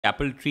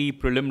Apple Tree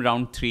Prelim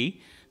Round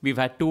 3. We've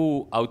had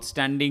two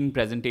outstanding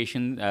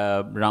presentation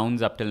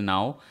rounds up till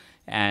now.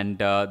 And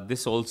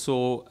this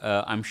also,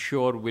 I'm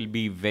sure, will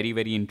be very,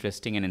 very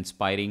interesting and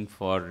inspiring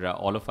for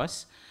all of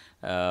us.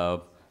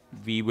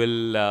 We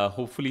will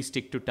hopefully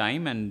stick to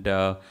time and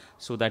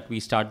so that we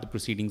start the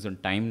proceedings on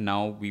time.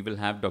 Now we will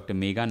have Dr.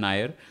 Megha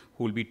Nair,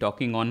 who will be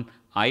talking on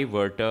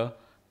iVerter.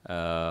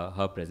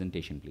 Her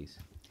presentation, please.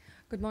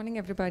 Good morning,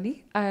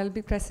 everybody. I'll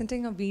be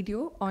presenting a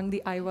video on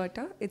the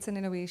iVerter. It's an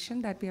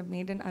innovation that we have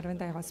made in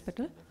Aravind Eye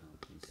Hospital.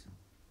 Please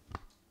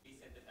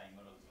set the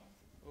timer also.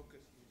 Okay.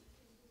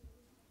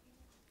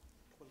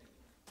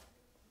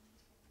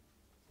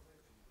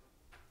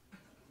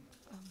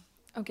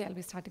 Okay, I'll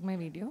be starting my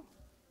video.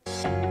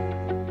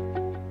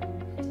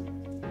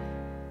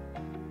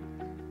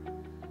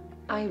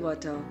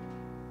 iVerter.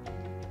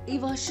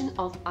 Eversion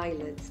of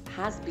eyelids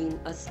has been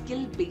a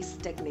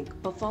skill-based technique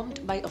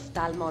performed by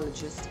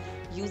ophthalmologists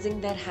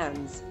using their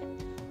hands.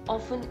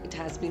 Often it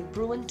has been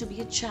proven to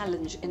be a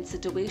challenge in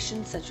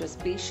situations such as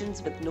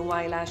patients with no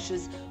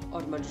eyelashes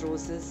or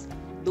mudroses,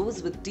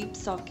 those with deep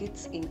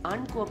sockets, in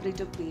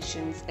uncooperative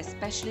patients,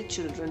 especially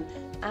children,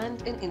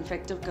 and in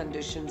infective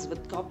conditions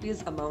with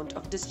copious amount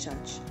of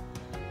discharge.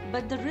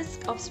 But the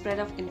risk of spread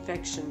of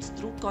infections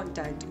through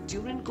contact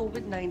during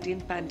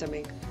COVID-19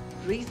 pandemic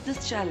raised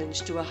this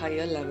challenge to a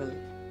higher level.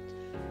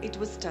 It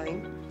was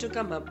time to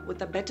come up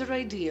with a better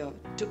idea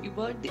to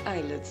evert the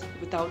eyelids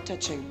without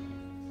touching.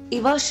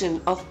 Eversion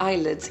of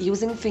eyelids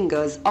using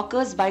fingers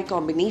occurs by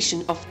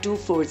combination of two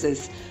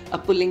forces, a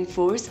pulling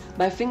force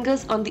by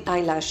fingers on the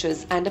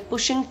eyelashes and a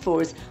pushing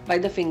force by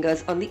the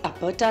fingers on the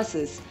upper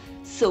tarsus.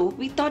 So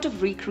we thought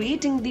of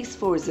recreating these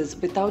forces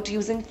without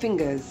using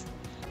fingers.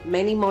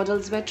 Many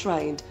models were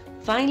tried.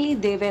 Finally,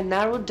 they were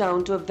narrowed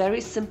down to a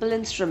very simple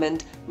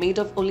instrument made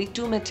of only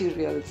two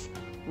materials.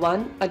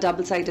 One, a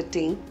double-sided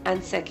tape,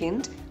 and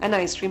second, an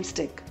ice cream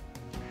stick.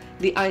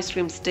 The ice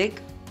cream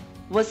stick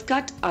was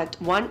cut at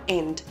one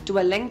end to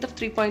a length of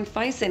 3.5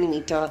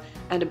 cm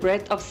and a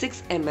breadth of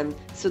 6 mm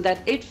so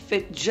that it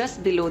fit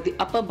just below the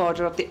upper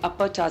border of the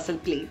upper tarsal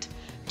plate.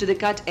 To the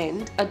cut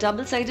end, a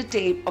double-sided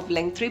tape of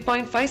length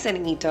 3.5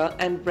 cm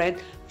and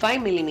breadth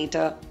 5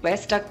 mm were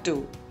stuck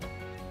to.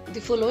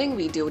 The following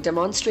video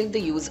demonstrates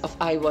the use of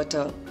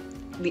iVerter.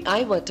 The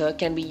iVerter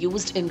can be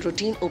used in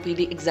routine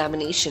OPD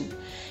examination.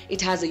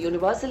 It has a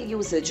universal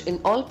usage in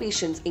all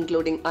patients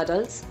including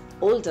adults,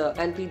 older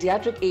and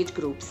pediatric age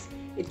groups.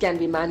 It can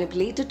be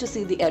manipulated to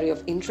see the area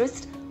of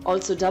interest.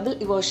 Also, double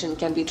eversion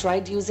can be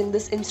tried using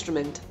this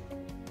instrument.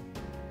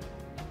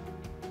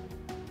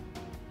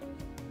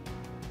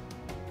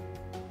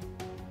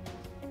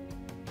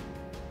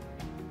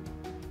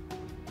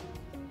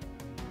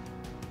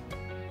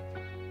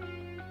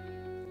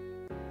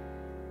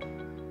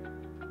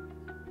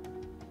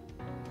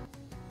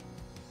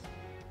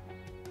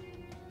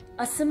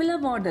 A similar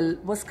model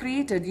was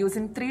created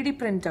using 3D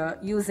printer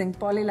using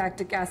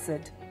polylactic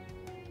acid.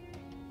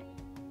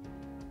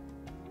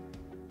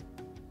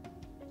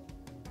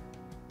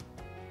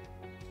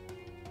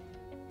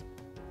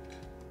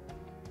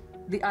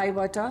 The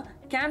iVerter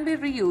can be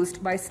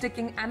reused by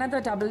sticking another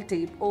double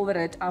tape over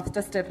it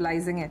after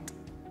sterilizing it.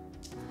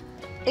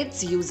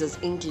 Its uses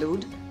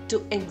include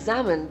to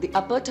examine the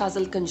upper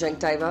tarsal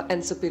conjunctiva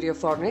and superior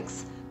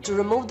fornix, to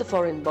remove the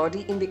foreign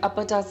body in the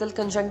upper tarsal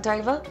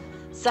conjunctiva,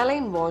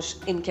 saline wash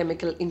in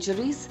chemical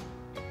injuries,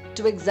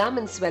 to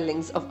examine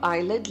swellings of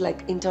eyelid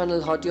like internal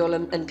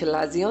hordeolum and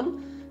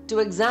chalazion, to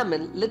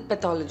examine lid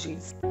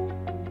pathologies.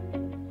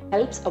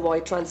 Helps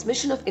avoid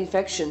transmission of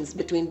infections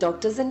between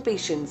doctors and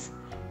patients.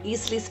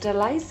 Easily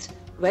sterilized,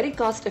 very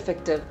cost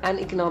effective and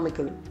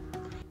economical.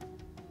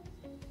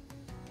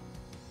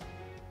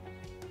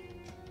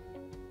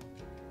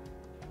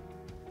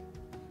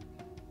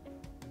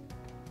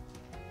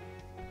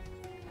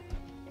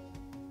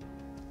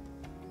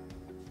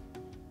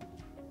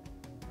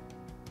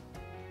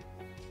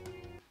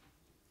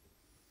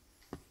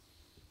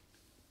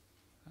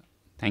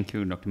 Thank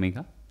you, Dr.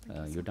 Megha.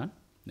 You're done.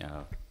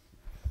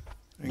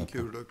 Thank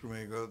you, Dr.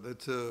 Megha.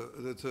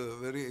 That's a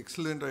very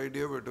excellent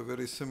idea, but a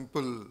very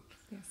simple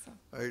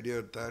idea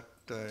at that.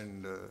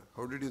 And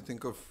how did you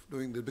think of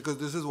doing this? Because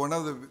this is one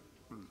of the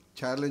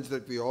challenge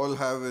that we all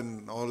have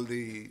in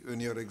when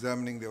you're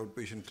examining the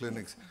outpatient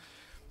clinics. Yes,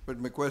 but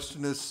my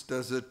question is,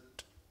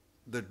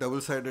 the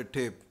double-sided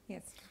tape,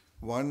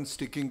 one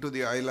sticking to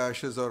the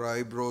eyelashes or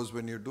eyebrows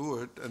when you do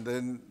it, and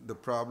then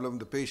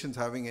the patient's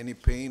having any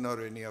pain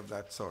or any of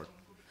that sort?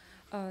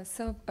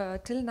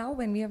 Till now,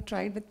 when we have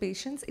tried with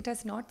patients, it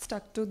has not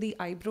stuck to the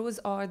eyebrows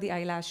or the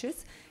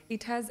eyelashes.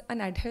 It has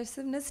an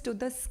adhesiveness to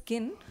the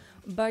skin,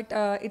 but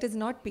it is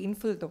not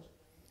painful though.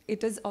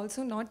 It is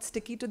also not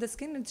sticky to the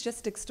skin. It just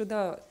sticks to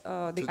the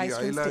ice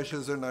cream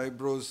eyelashes stick. And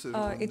eyebrows.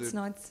 It's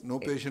not. No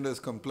patient has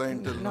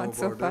complained till now about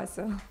it. Not so far,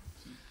 sir.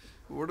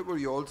 What about,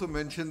 you also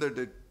mentioned that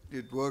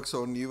it works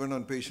even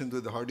on patients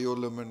with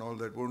hordeolum and all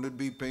that. Won't it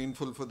be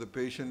painful for the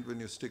patient when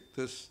you stick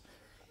this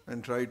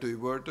and try to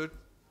evert it?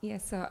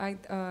 Yes, sir.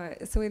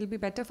 So it'll be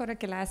better for a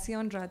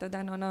chalazion rather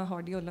than on a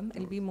hordeolum.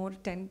 It'll be more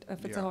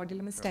if it's a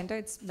hordeolum is tender,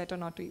 it's better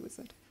not to use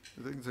it.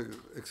 I think it's an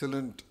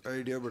excellent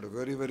idea, but a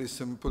very, very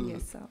simple.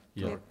 Yes, sir.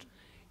 Yeah.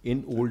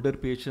 In older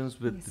patients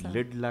with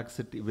lid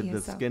laxity, with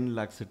the skin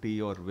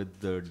laxity or with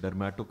the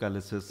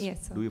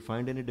dermatocalcisis, do you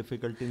find any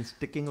difficulty in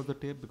sticking of the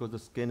tape because the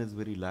skin is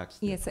very lax?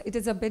 Yes, sir. It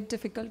is a bit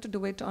difficult to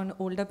do it on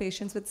older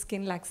patients with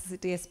skin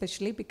laxity,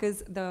 especially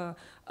because the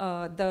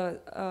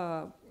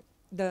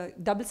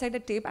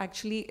double-sided tape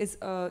actually is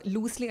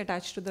loosely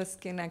attached to the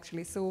skin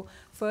actually. So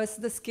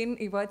first the skin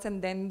everts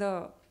and then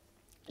the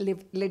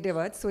lid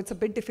everts. So it's a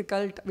bit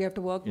difficult. We have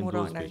to work more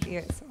on it.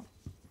 Yes, sir.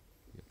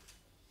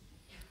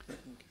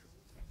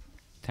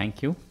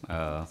 Thank you.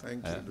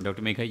 Thank you.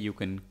 Dr. Megha, you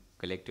can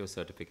collect your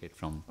certificate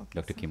from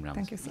Dr. Kim Rams.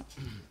 Thank you, sir.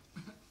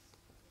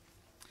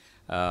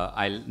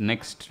 I'll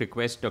next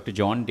request Dr.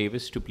 John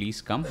Davis to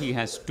please come. He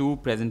has 2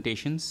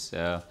 presentations.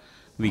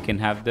 We can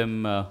have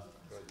them,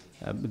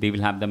 they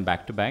will have them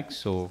back to back.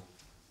 So,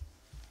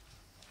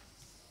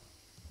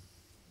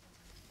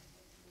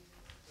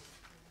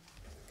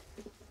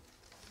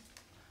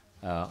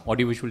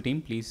 audiovisual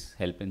team, please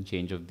help in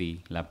change of the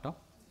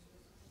laptop.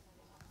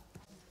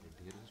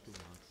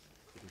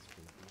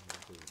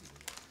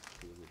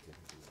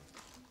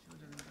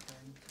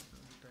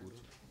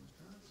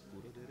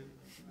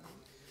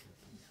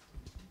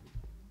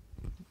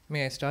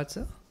 May I start,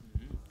 sir?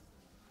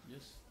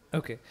 Yes.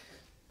 Okay.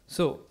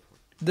 So,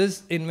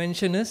 this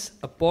invention is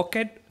a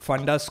pocket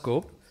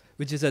fundoscope,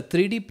 which is a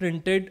 3D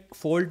printed,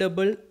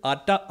 foldable,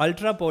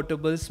 ultra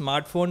portable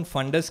smartphone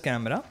fundus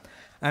camera.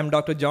 I am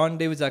Dr. John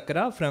Davis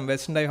Akkara from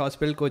Western Eye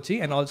Hospital, Kochi,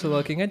 and also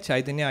working at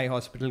Chaitanya Eye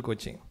Hospital,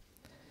 Kochi.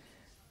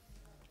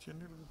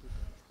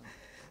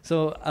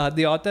 So,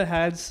 the author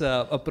has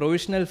a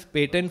provisional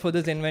patent for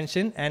this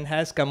invention and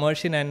has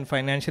commercial and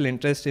financial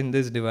interest in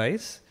this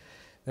device.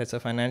 That's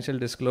a financial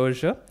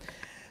disclosure.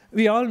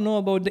 We all know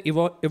about the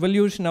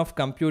evolution of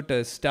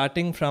computers,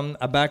 starting from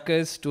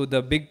abacus to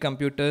the big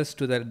computers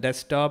to the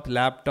desktop,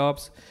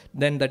 laptops,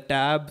 then the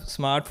tab,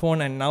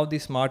 smartphone, and now the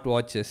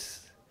smartwatches.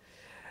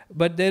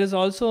 But there is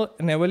also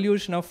an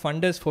evolution of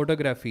fundus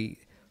photography.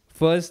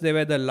 First, there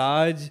were the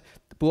large,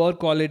 poor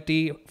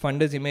quality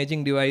fundus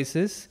imaging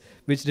devices,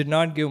 which did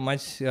not give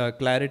much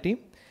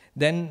clarity.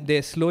 Then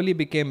they slowly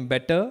became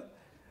better.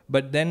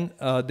 But then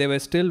they were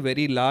still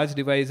very large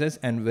devices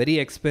and very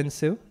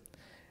expensive.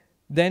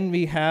 Then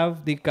we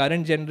have the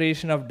current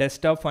generation of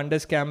desktop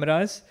fundus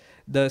cameras,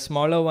 the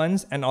smaller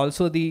ones, and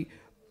also the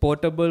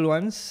portable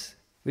ones,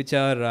 which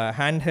are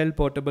handheld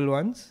portable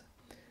ones.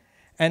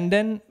 And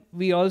then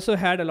we also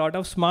had a lot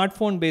of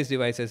smartphone-based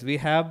devices. We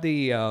have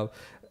the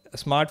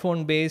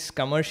smartphone-based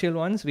commercial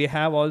ones. We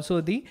have also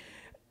the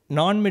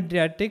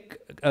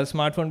non-mediatic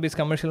smartphone-based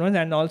commercial ones,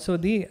 and also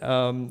the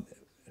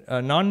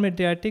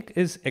non-mediatic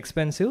is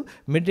expensive.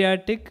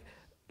 Mediatic,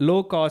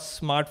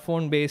 low-cost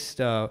smartphone-based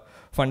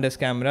fundus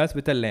cameras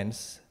with a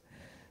lens.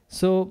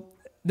 So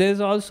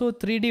there's also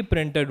 3D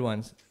printed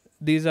ones.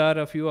 These are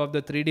a few of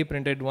the 3D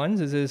printed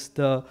ones. This is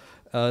the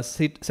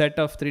set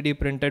of 3D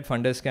printed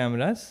fundus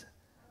cameras.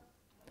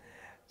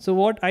 So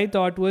what I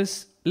thought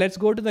was, let's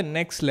go to the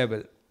next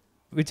level,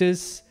 which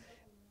is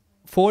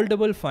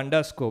foldable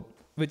fundoscope,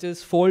 which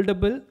is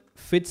foldable,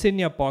 fits in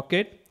your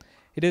pocket.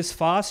 It is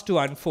fast to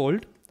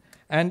unfold,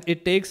 and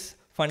it takes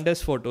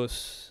fundus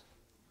photos.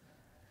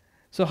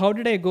 So how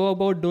did I go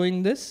about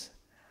doing this?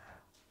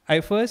 I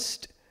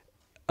first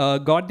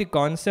got the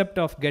concept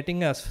of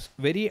getting a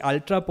very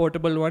ultra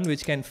portable one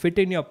which can fit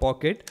in your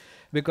pocket,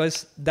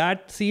 because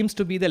that seems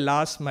to be the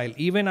last mile.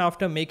 Even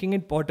after making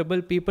it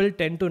portable, people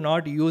tend to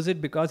not use it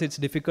because it's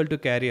difficult to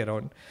carry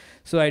around.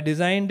 So I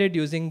designed it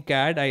using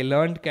CAD. I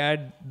learned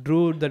CAD,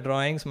 drew the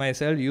drawings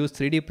myself, used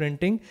 3D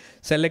printing,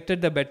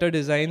 selected the better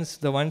designs,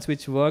 the ones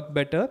which work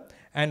better,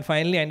 and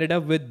finally ended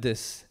up with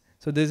this.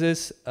 So this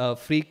is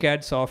free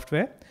CAD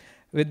software.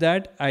 With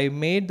that, I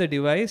made the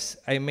device.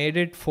 I made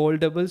it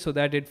foldable so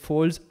that it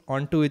folds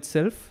onto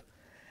itself.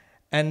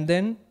 And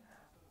then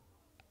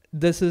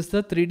this is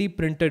the 3D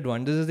printed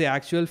one. This is the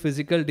actual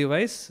physical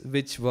device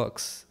which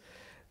works.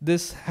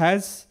 This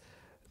has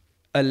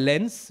a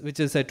lens, which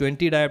is a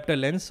 20 diopter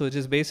lens, which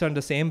is based on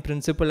the same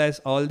principle as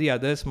all the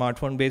other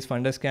smartphone-based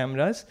fundus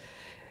cameras.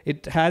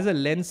 It has a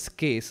lens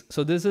case.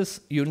 So this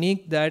is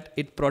unique that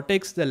it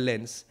protects the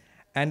lens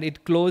and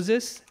it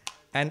closes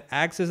and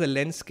acts as a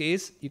lens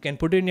case. You can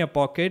put it in your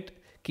pocket,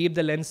 keep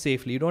the lens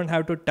safely. You don't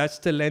have to touch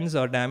the lens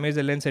or damage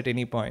the lens at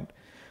any point.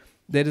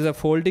 There is a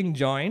folding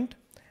joint,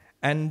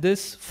 and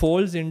this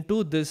folds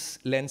into this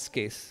lens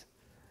case.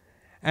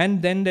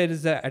 And then there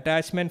is an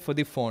attachment for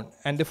the phone,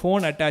 and the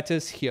phone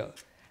attaches here.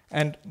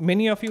 And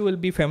many of you will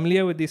be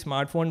familiar with the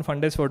smartphone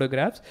fundus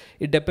photographs.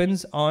 It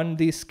depends on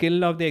the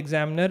skill of the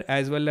examiner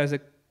as well as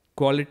the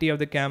quality of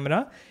the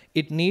camera.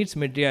 It needs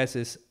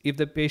mydriasis. If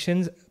the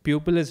patient's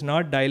pupil is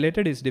not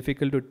dilated, it's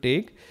difficult to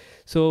take.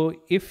 So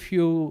if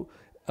you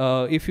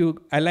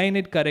align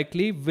it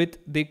correctly with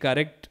the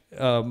correct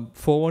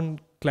phone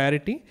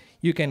clarity,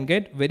 you can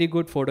get very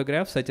good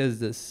photographs such as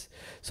this.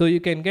 So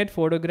you can get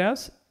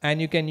photographs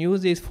and you can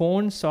use this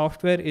phone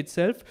software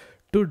itself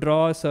to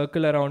draw a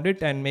circle around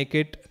it and make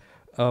it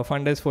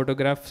fundus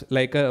photographs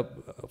like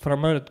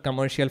from a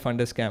commercial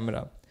fundus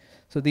camera.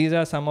 So these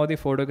are some of the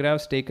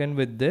photographs taken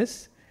with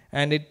this,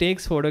 and it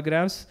takes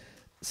photographs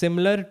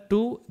similar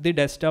to the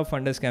desktop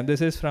fundus camera.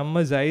 This is from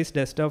a Zeiss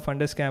desktop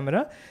fundus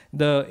camera.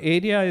 The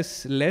area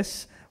is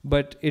less,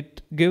 but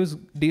it gives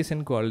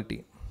decent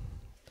quality.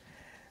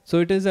 So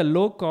it is a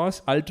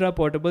low-cost,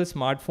 ultra-portable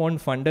smartphone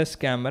fundus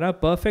camera,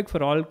 perfect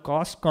for all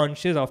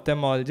cost-conscious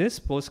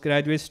ophthalmologists,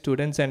 postgraduate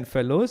students and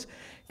fellows.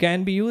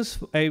 Can be used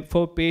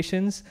for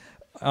patients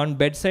on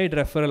bedside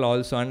referral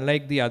also,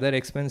 unlike the other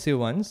expensive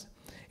ones.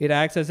 It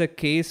acts as a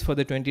case for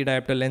the 20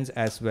 diopter lens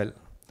as well.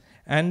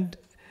 And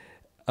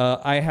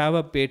I have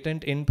a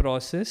patent in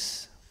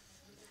process.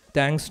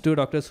 Thanks to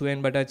Dr.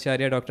 Suyen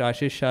Bhattacharya, Dr.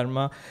 Ashish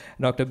Sharma,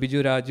 Dr.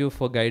 Biju Raju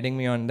for guiding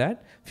me on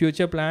that.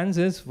 Future plans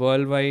is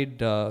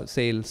worldwide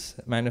sales,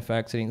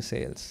 manufacturing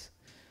sales.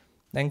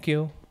 Thank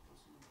you.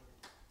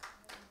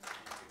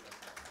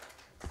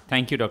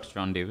 Thank you, Dr.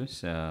 John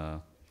Davis.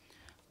 Thank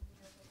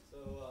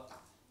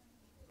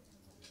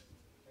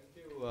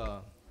you,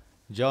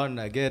 John.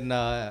 Again,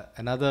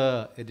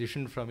 another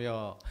addition from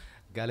your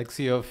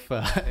galaxy of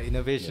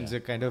innovations.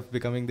 You're kind of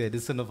becoming the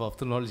Edison of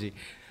ophthalmology.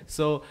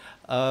 So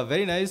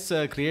very nice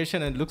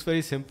creation, and looks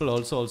very simple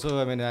also.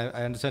 I mean,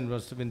 I understand it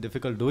must have been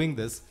difficult doing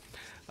this.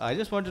 I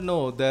just want to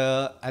know,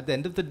 at the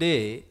end of the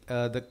day,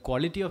 the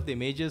quality of the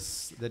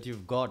images that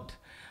you've got,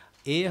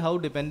 A, how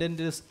dependent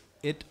is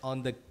it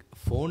on the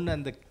phone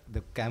and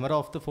the camera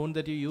of the phone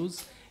that you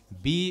use?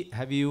 B,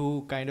 have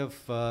you kind of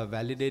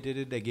validated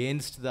it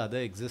against the other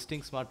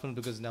existing smartphones?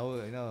 Because now,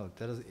 you know,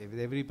 there is, with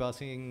every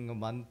passing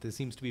month, there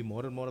seems to be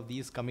more and more of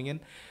these coming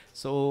in.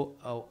 So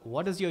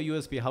what is your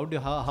USP?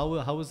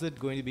 How is it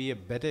going to be a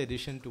better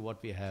addition to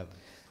what we have?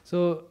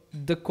 So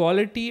the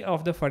quality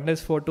of the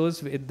fundus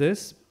photos with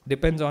this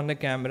depends on the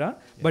camera,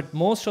 but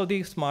most of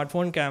the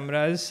smartphone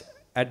cameras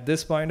at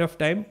this point of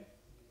time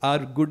are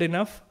good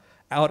enough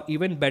or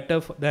even better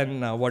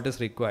than what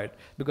is required,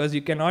 because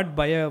you cannot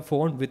buy a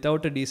phone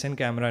without a decent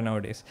camera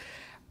nowadays.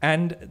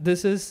 And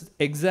this is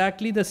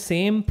exactly the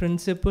same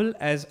principle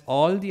as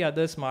all the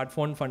other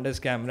smartphone fundus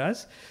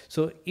cameras.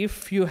 So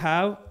if you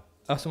have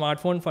a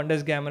smartphone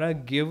fundus camera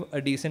give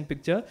a decent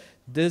picture,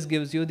 this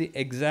gives you the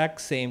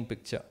exact same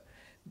picture.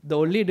 The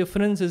only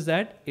difference is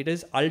that it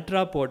is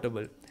ultra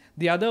portable.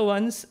 The other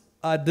ones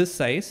are this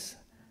size.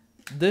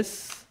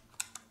 This,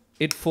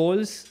 it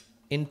folds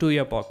into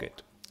your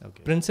pocket.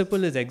 Okay.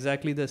 Principle is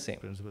exactly the same.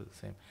 Principle is the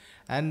same.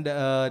 And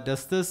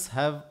does this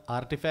have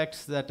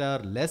artifacts that are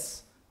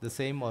less, the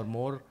same, or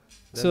more?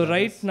 So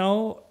right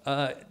now,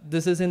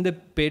 this is in the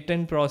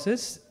patent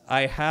process.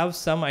 I have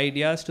some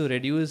ideas to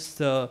reduce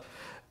the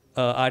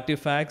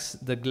artifacts,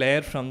 the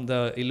glare from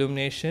the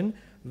illumination,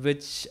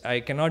 which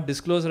I cannot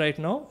disclose right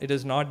now. It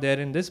is not there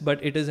in this,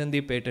 but it is in the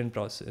patent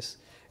process.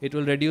 It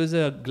will reduce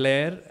the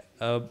glare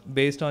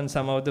based on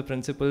some of the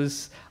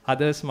principles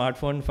other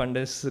smartphone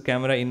fundus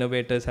camera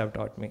innovators have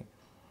taught me.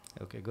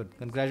 Okay, good.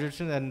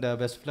 Congratulations and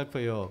best of luck for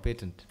your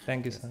patent.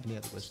 Thank you, sir. Any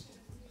other questions?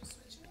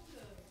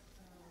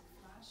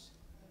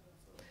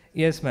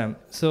 Yes, ma'am.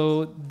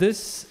 So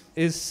this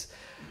is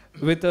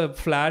with a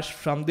flash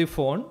from the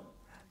phone.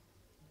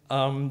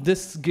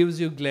 This gives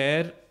you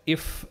glare.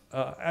 If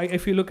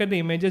you look at the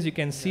images, you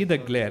can see the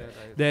glare.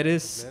 There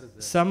is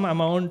some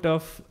amount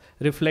of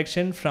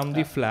reflection from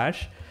the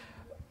flash.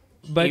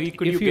 But Maybe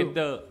could if you get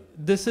the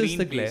this screen, is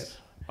the glare. please?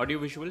 Audio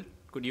visual?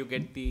 Could you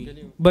get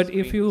the But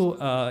if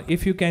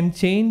you can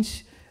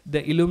change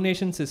the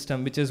illumination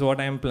system, which is what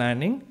I am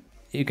planning,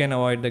 you can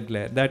avoid the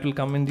glare. That will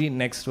come in the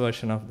next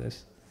version of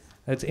this.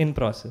 That's in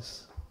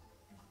process.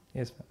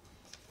 Yes,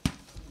 ma'am.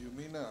 You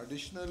mean an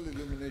additional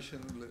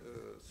illumination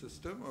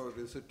system, or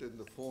is it in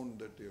the phone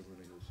that you're going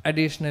to use?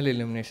 Additional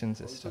illumination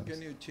system. Also,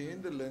 can you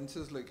change the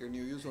lenses? Like, can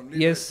you use only?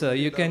 Yes, sir.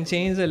 You can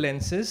change the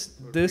lenses.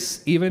 Okay.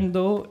 This, even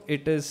though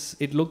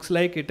it looks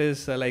like it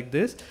is like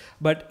this,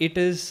 but it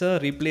is a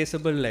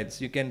replaceable lens.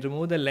 You can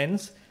remove the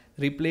lens,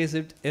 replace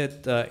it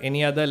with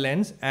any other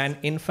lens, and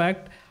in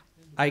fact,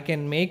 I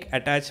can make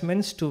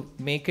attachments to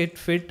make it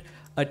fit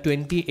a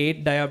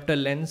 28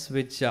 diopter lens,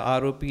 which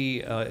ROP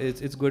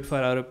it's good for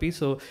ROP.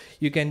 So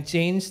you can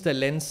change the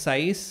lens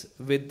size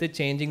with the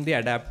changing the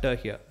adapter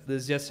here.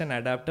 This is just an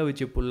adapter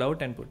which you pull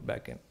out and put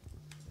back in.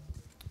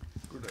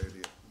 Good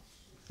idea.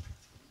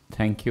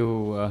 Thank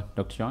you,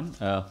 Dr. John.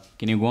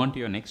 Can you go on to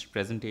your next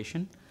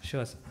presentation?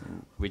 Sure, sir.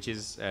 Which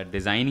is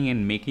designing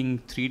and making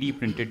 3D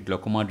printed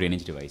glaucoma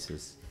drainage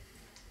devices.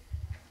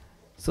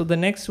 So the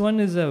next one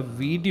is a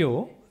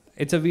video.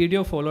 It's a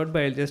video followed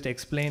by, I'll just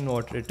explain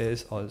what it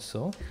is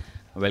also.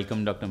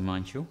 Welcome, Dr.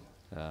 Manchu,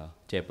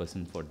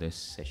 chairperson for this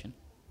session.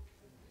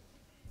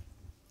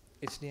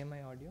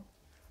 HDMI audio.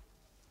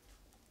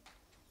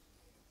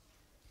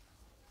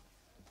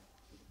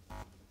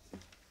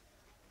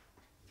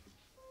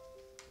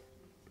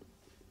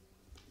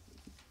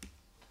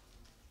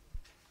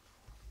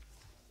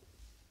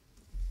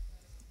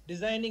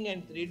 designing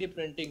and 3D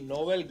printing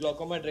novel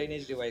glaucoma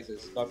drainage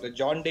devices, Dr.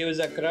 John Davis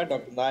Akkara,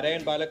 Dr.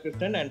 Narayan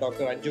Balakrishnan, and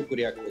Dr. Anju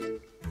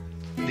Kuriakose.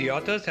 The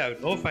authors have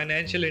no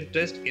financial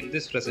interest in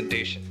this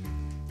presentation.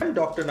 I'm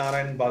Dr.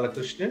 Narayan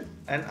Balakrishnan,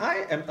 and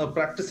I am a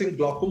practicing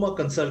glaucoma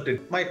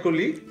consultant. My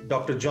colleague,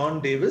 Dr.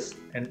 John Davis,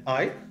 and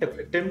I have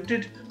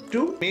attempted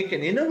to make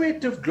an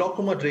innovative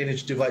glaucoma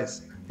drainage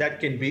device that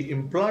can be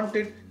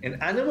implanted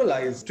in animal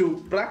eyes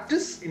to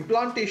practice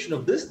implantation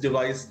of this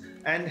device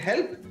and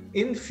help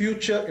in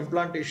future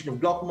implantation of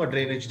glaucoma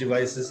drainage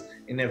devices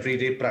in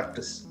everyday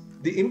practice.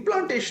 The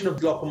implantation of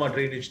glaucoma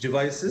drainage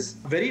devices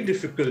very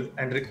difficult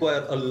and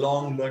require a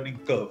long learning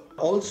curve,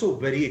 also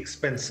very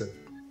expensive,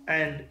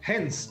 and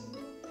hence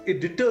it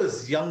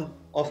deters young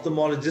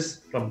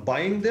ophthalmologists from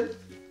buying them,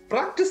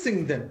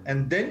 practicing them,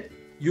 and then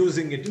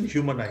using it in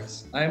human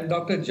eyes. I am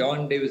Dr.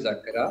 John Davis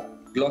Akkara,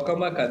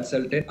 glaucoma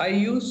consultant. I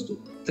used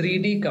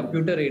 3D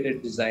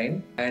computer-aided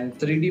design and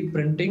 3D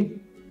printing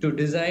to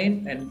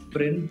design and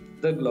print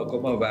the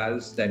glaucoma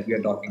valves that we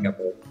are talking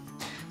about.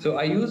 So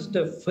I used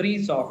a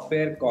free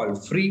software called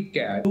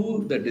FreeCAD to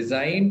do the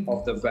design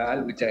of the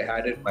valve which I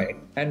had in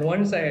mind. And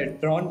once I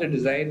had drawn the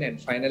design and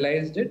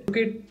finalized it, took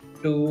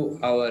it to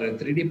our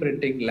 3D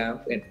printing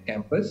lab in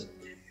campus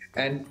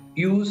and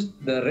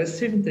used the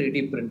resin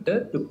 3D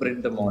printer to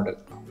print the model.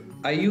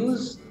 I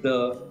used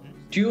the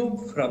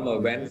tube from a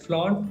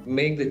Venflon,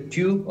 make the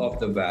tube of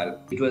the valve.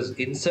 It was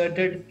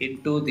inserted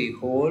into the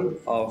hole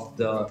of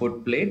the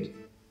foot plate,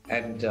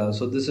 and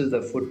so this is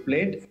the foot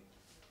plate,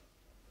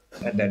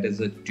 and that is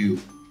a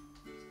tube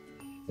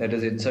that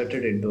is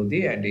inserted into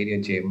the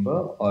anterior chamber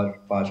or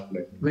pars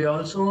plate. We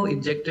also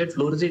injected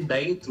fluorescein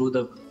dye through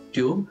the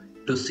tube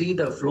to see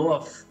the flow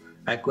of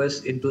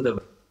aqueous into the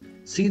valve.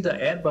 See the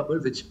air bubble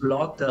which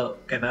block the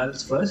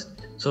canals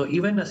first. So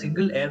even a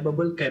single air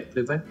bubble can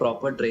prevent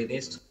proper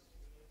drainage.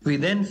 We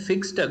then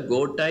fixed a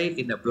bow tie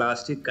in a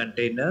plastic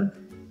container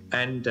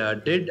and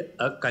did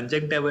a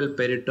conjunctival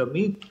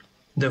peritomy.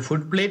 The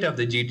foot plate of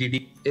the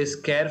GTD is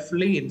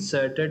carefully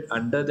inserted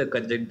under the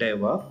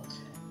conjunctiva.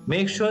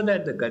 Make sure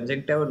that the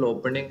conjunctival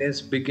opening is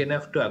big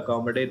enough to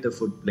accommodate the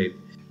foot plate.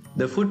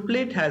 The foot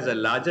plate has a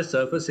larger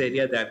surface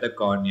area than the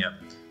cornea.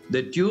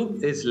 The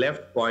tube is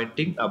left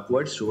pointing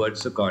upwards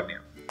towards the cornea.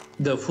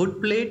 The foot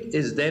plate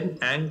is then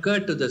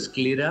anchored to the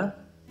sclera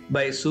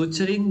by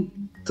suturing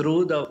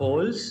through the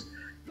holes.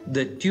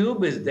 The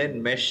tube is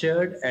then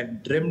measured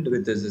and trimmed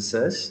with the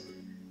scissors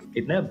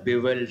in a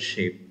bevel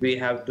shape. We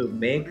have to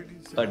make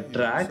a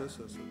track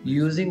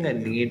using a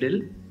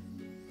needle,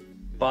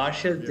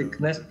 partial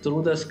thickness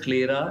through the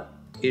sclera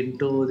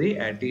into the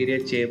anterior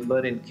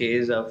chamber in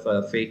case of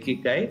a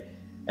phakic eye,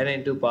 and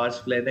into pars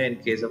plana in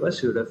case of a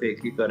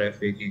pseudophakic or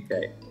aphakic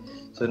eye.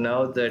 So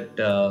now that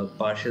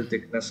partial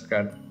thickness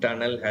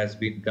tunnel has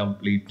been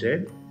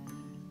completed,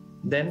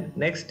 then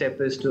next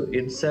step is to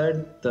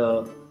insert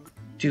the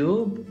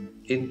tube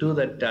into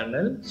the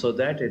tunnel so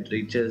that it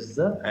reaches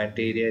the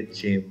anterior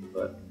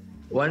chamber.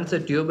 Once the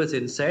tube is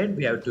inside,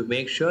 we have to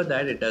make sure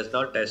that it does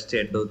not touch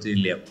the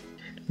endothelium.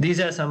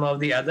 These are some of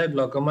the other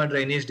glaucoma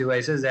drainage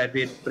devices that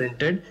we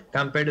printed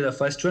compared to the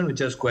first one,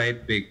 which was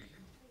quite big.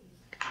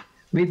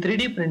 We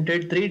 3D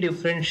printed 3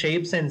 different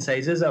shapes and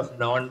sizes of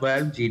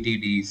non-valve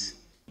GTDs.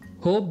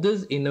 Hope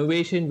this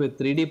innovation with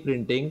 3D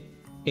printing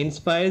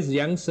inspires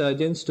young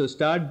surgeons to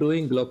start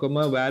doing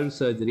glaucoma valve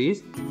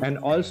surgeries and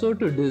also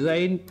to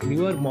design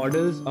newer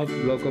models of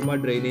glaucoma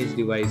drainage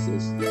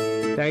devices.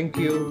 Thank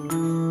you.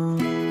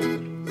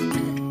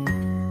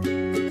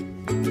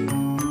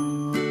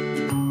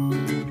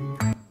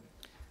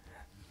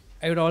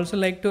 I would also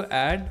like to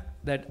add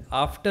that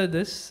after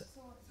this,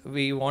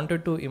 we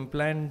wanted to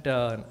implant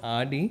an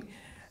RD.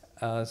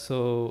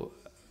 So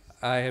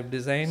I have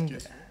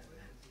designed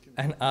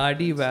an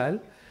RD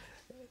valve,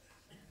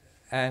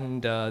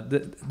 and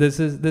this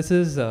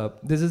is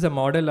a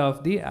model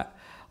of the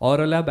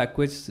Aurolab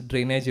aqueous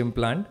drainage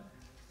implant,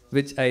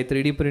 which I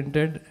 3D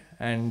printed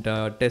and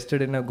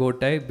tested in a bow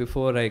tie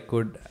before I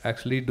could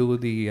actually do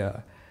the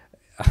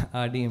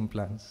RD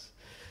implants.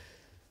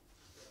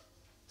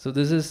 So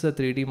this is the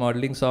 3D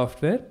modeling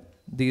software.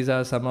 These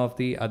are some of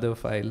the other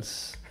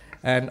files,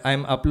 and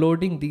I'm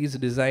uploading these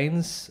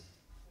designs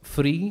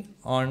free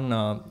on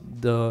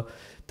the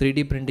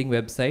 3D printing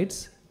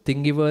websites.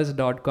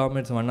 Thingiverse.com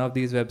is one of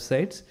these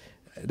websites.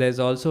 There's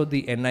also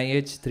the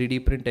NIH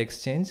 3D Print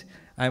Exchange.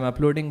 I'm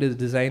uploading these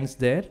designs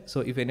there. So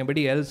if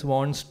anybody else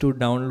wants to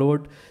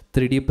download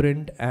 3D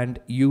print and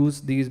use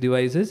these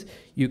devices,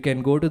 you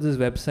can go to this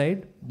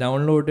website,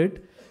 download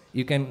it.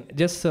 You can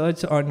just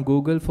search on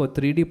Google for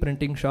 3D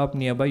printing shop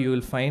nearby. You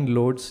will find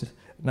loads.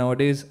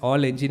 Nowadays,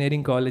 all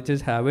engineering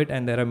colleges have it,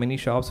 and there are many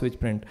shops which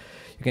print.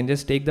 You can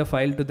just take the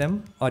file to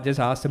them or just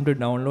ask them to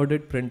download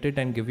it, print it,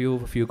 and give you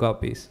a few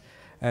copies.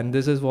 And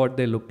this is what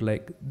they look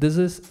like. This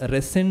is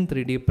resin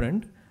 3D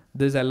print.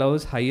 This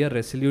allows higher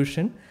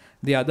resolution.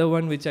 The other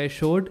one which I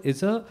showed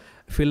is a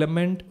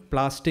filament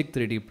plastic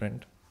 3D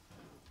print.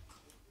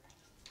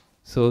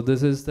 So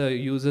this is the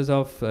uses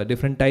of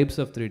different types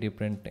of 3D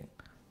printing.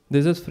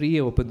 This is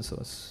free open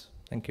source.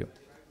 Thank you.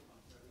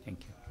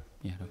 Thank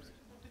you. Yeah.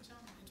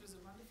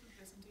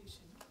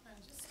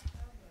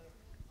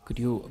 Could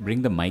you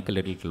bring the mic a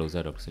little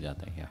closer, Dr.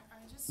 Sujata? Yeah.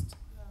 I just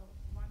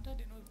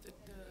wondered,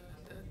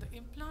 the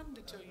implant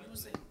that you're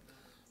using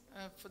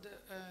for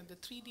the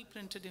 3D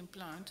printed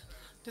implant,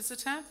 does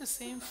it have the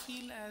same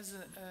feel as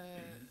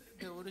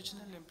the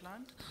original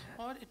implant,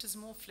 or it is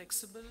more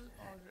flexible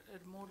or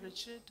more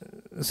rigid?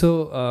 So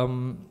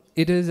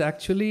it is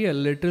actually a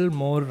little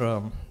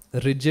more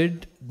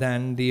rigid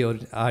than the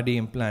RD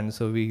implant.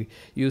 So we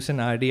use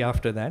an RD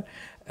after that.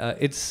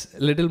 It's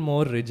a little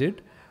more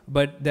rigid,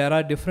 but there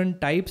are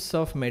different types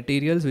of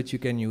materials which you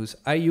can use.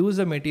 I use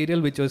a material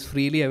which was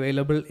freely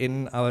available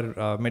in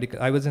our medical.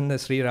 I was in the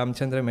Sri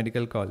Ramchandra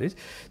Medical College,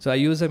 so I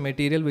use a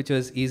material which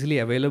was easily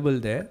available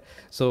there.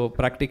 So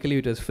practically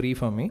it was free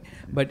for me.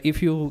 But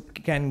if you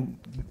can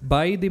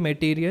buy the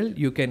material,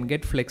 you can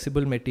get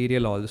flexible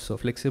material also.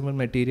 Flexible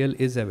material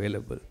is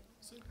available.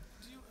 So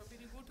when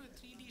you go to a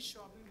 3D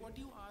shop, what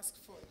do you ask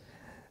for?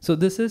 So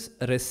this is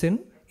resin.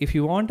 If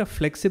you want a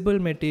flexible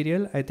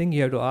material, I think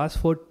you have to ask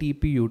for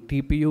TPU.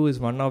 TPU is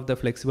one of the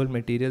flexible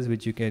materials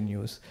which you can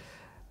use.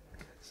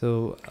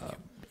 So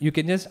you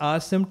can just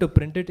ask them to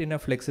print it in a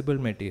flexible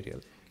material.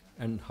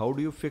 And how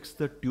do you fix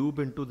the tube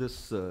into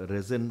this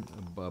resin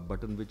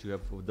button which you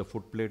have, the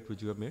foot plate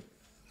which you have made?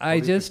 I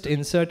just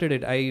inserted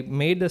it. I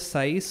made the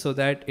size so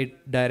that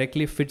it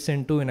directly fits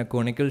into in a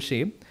conical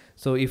shape.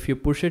 So if you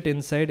push it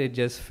inside, it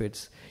just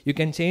fits. You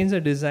can change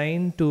the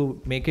design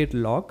to make it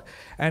lock.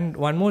 And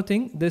one more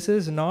thing, this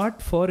is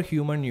not for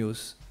human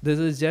use. This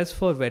is just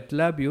for wet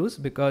lab use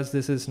because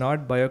this is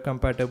not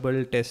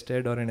biocompatible,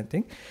 tested or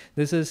anything.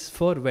 This is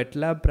for wet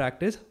lab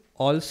practice.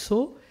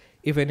 Also,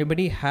 if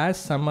anybody has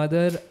some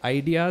other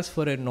ideas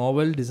for a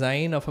novel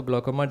design of a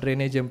glaucoma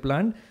drainage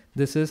implant,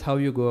 this is how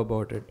you go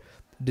about it.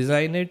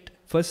 Design it,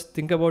 first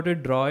think about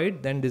it, draw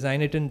it, then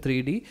design it in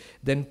 3D,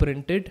 then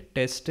print it,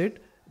 test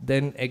it,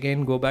 then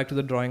again go back to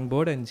the drawing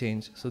board and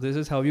change. So this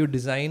is how you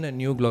design a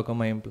new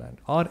glaucoma implant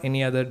or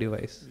any other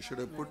device. You should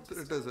have put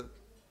it as a...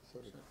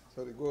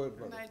 Sorry, go ahead.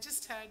 And I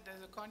just had,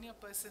 as a cornea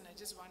person, I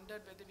just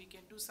wondered whether we can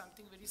do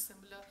something very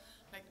similar,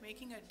 like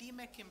making a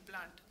DMEC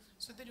implant,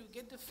 so that you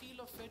get the feel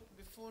of it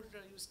before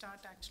you start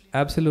actually.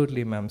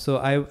 Absolutely, ma'am. So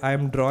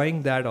I'm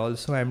drawing that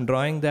also. I'm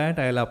drawing that.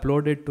 I'll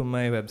upload it to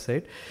my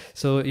website.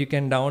 So you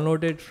can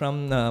download it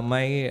from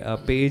my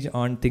page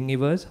on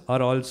Thingiverse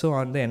or also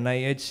on the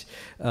NIH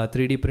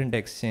 3D Print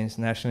Exchange,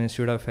 National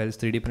Institute of Health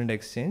 3D Print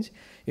Exchange.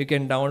 You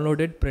can download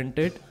it, print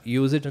it,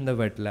 use it in the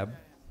wet lab.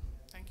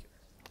 Thank you.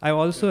 I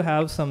also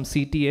have some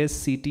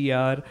CTS,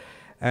 CTR,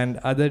 and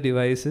other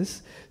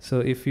devices. So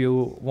if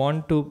you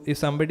want to, if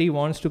somebody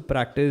wants to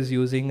practice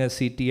using a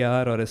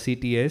CTR or a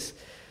CTS,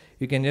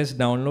 you can just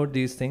download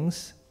these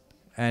things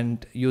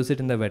and use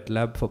it in the wet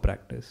lab for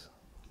practice.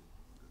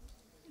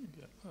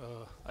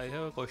 I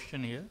have a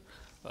question here.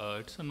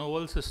 It's a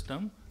novel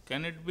system.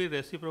 Can it be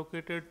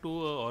reciprocated to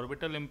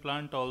orbital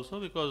implant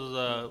also?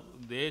 Because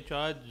they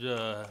charge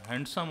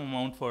handsome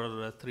amount for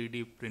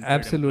 3D printed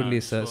Absolutely,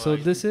 implants. sir. So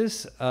this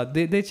is,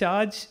 they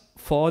charge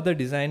for the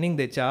designing,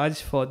 they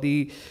charge for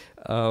the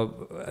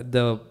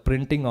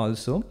printing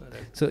also.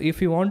 Correct. So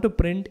if you want to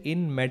print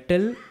in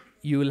metal,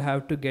 you will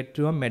have to get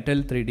to a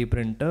metal 3D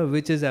printer,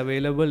 which is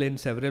available in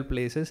several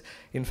places.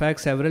 In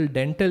fact, several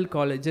dental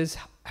colleges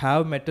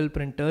have metal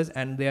printers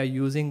and they are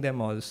using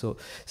them also.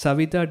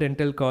 Savita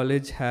Dental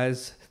College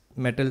has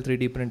metal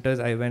 3D printers.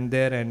 I went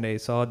there and I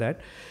saw that.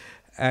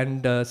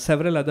 And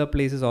several other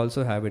places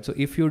also have it. So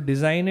if you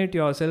design it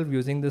yourself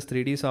using this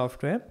 3D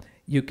software,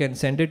 you can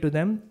send it to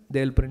them,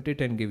 they'll print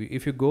it and give you.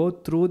 If you go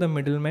through the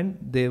middleman,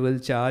 they will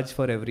charge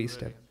for every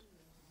step.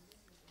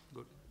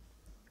 Good.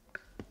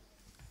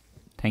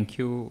 Thank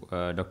you,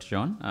 Dr.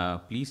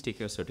 John. Please take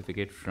your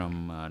certificate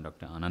from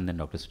Dr. Anand and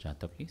Dr.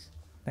 Sujata, please.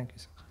 Thank you,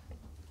 sir.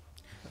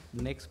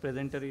 Next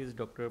presenter is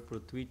Dr.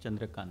 Prithvi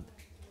Chandrakant.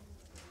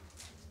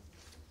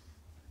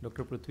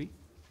 Dr. Prithvi.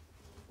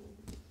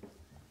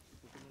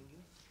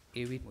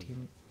 AV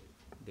team.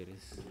 There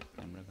is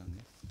camera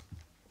coming.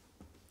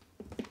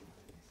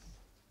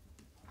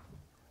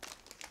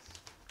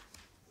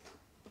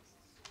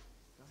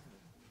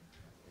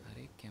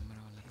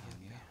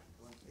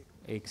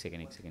 एक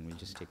second, we'll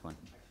just take one.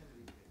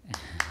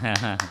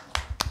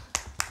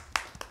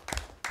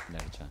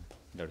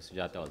 Dr.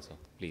 Sujata also,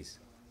 please.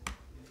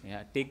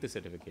 Yeah, take the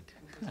certificate.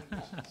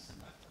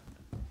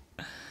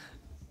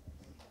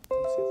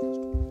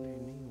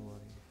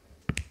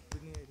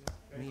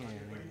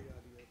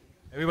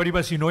 Everybody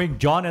must be knowing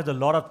John has a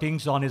lot of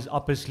things on his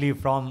up his sleeve,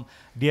 from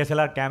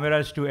DSLR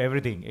cameras to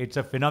everything. It's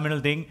a phenomenal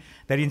thing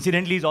that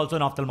incidentally is also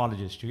an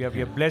ophthalmologist. We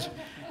are blessed.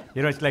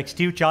 You know, it's like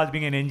Steve Charles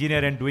being an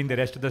engineer and doing the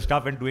rest of the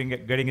stuff and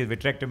getting his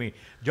vitrectomy.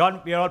 John,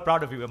 we are all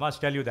proud of you. I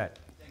must tell you that.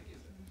 Thank you.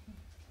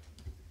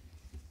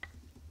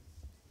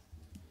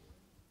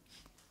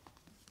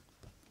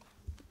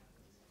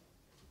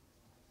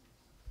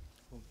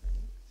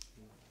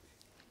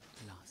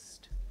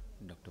 Last,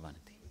 Dr. Vanati.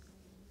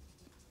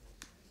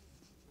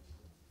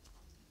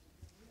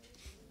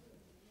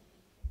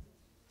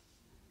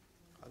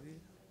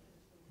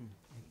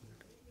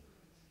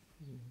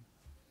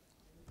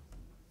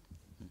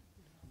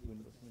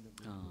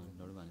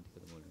 Dr. Vanati for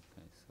the world,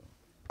 guys. So.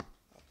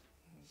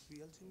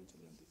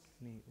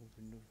 नहीं वो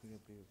Windows में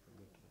पे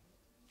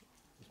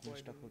उसमें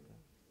stuck होता है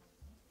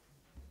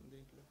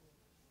देख लो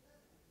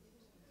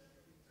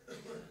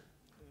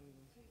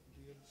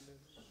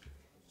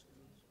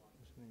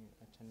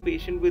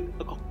patient with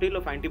a cocktail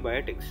of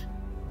antibiotics.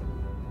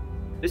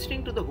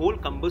 Listening to the whole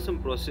cumbersome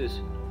process,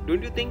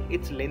 don't you think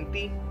it's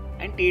lengthy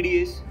and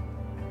tedious?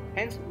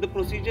 Hence, the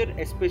procedure,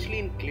 especially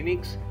in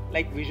clinics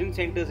like vision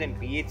centers and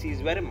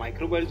PHCs where a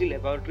microbiology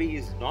laboratory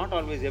is not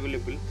always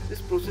available,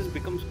 this process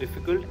becomes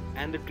difficult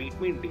and the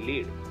treatment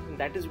delayed. And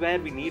that is where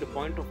we need a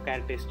point of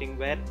care testing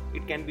where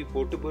it can be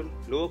portable,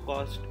 lower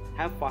cost,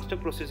 have faster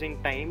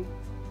processing time,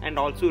 and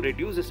also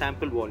reduce the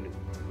sample volume.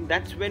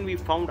 That's when we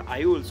found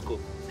AIOS,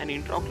 an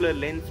intraocular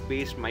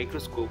lens-based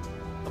microscope,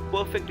 a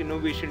perfect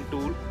innovation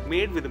tool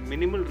made with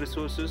minimal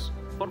resources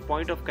for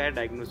point-of-care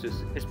diagnosis,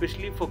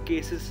 especially for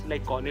cases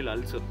like corneal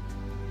ulcer.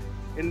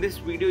 In this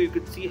video, you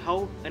could see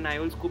how an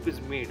AIOS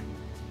is made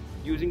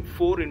using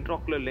 4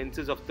 intraocular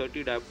lenses of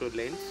 30 diopter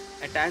lens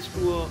attached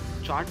to a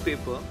chart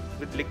paper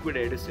with liquid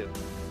adhesive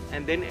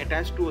and then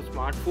attached to a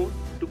smartphone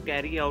to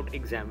carry out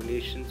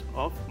examinations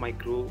of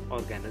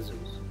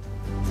microorganisms.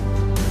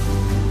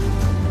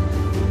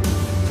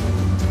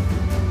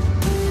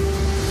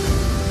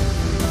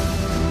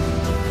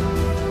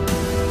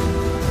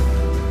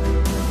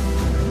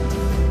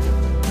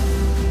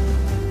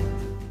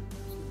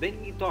 Then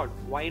we thought,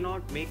 why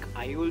not make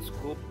AIOS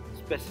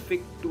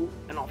specific to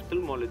an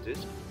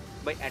ophthalmologist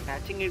by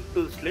attaching it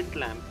to the slit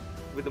lamp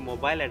with a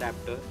mobile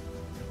adapter,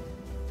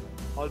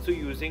 also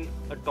using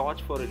a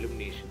torch for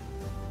illumination.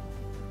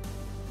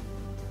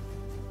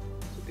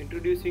 So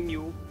introducing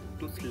you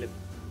to SLIM.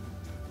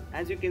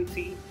 As you can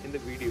see in the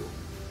video,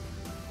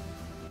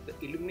 the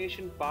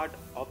illumination part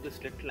of the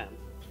slit lamp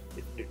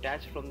is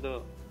detached from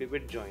the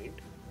pivot joint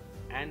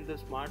and the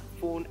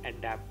smartphone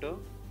adapter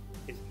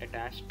is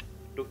attached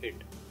to it.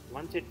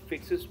 Once it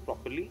fixes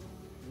properly,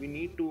 we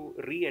need to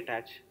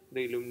reattach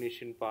the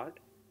illumination part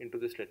into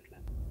the slit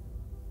lamp.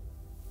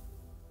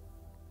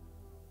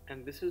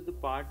 And this is the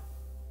part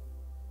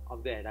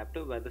of the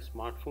adapter where the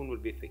smartphone will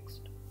be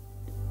fixed.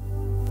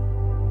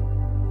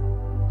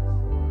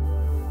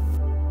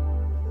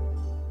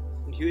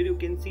 And here you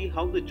can see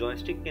how the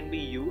joystick can be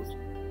used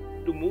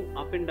to move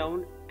up and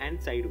down and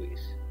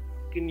sideways.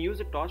 You can use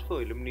a torch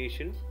for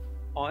illumination,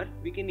 or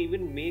we can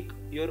even make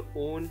your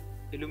own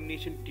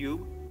illumination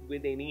tube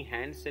with any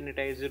hand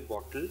sanitizer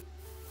bottle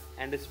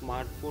and a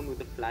smartphone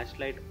with a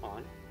flashlight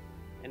on,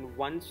 and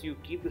once you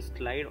keep the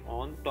slide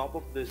on top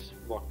of this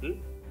bottle,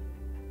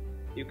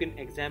 you can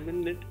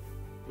examine it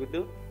with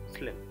the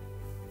SLIM.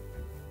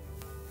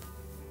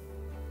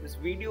 This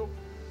video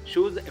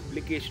shows the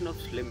application of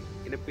SLIM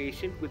in a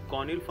patient with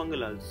corneal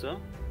fungal ulcer.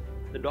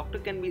 The doctor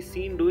can be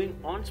seen doing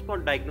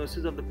on-spot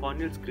diagnosis of the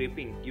corneal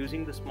scraping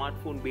using the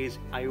smartphone based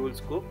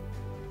AIOS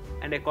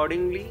and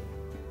accordingly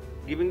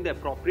giving the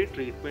appropriate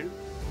treatment,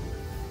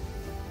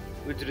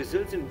 which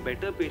results in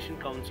better patient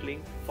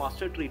counseling,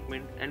 faster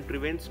treatment, and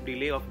prevents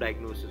delay of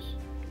diagnosis.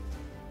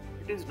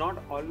 It is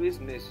not always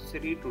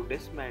necessary to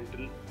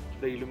dismantle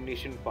the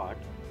illumination part.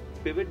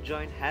 Pivot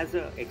joint has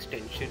an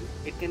extension.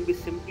 It can be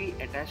simply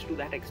attached to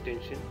that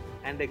extension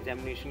and the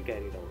examination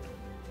carried out.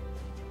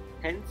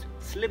 Hence,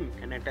 SLIM,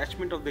 an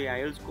attachment of the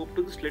AIOS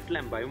to the slit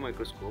lamp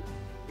biomicroscope,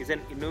 is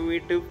an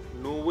innovative,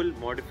 novel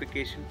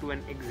modification to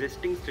an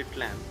existing slit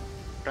lamp,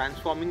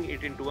 transforming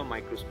it into a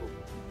microscope.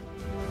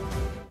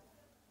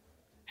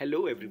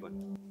 Hello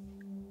everyone,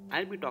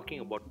 I'll be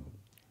talking about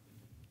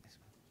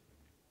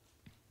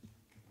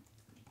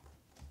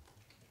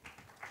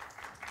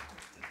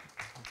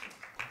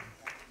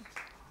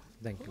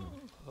Thank you.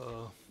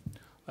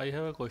 I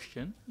have a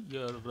question.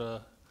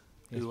 Your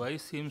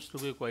device seems to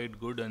be quite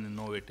good and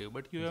innovative,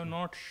 but you have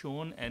not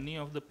shown any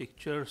of the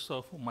pictures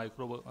of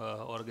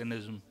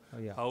microorganism,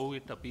 how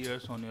it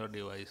appears on your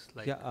device,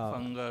 like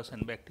fungus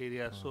and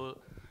bacteria. So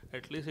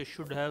at least it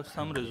should have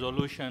some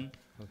resolution,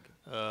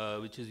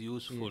 which is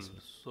useful. Yes.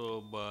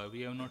 So we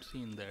have not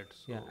seen that.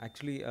 So yeah,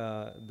 actually,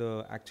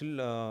 the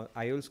actual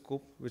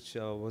AIOS which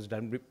was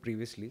done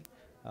previously,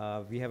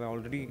 we have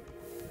already.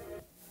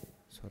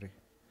 Sorry.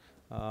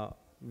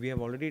 We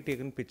have already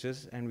taken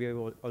pictures, and we have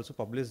also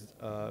published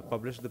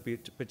the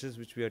pictures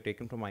which we have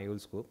taken from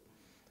AIOS,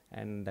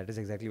 and that is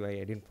exactly why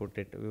I didn't put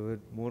it. We were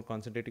more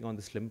concentrating on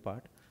the SLIM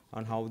part,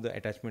 on how the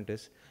attachment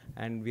is,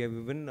 and we have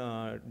even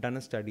done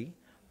a study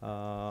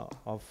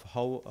of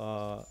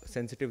how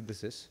sensitive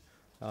this is.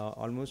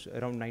 Almost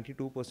around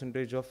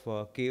 92%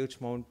 of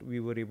KH mount we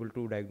were able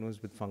to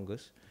diagnose with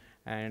fungus,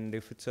 and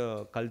if it's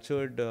a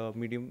cultured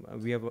medium,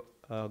 we have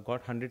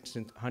got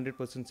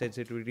 100%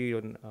 sensitivity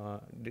on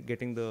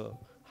getting the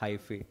high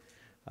Fa.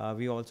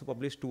 We also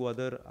published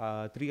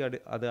three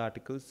other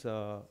articles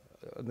on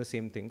the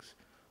same things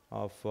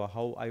of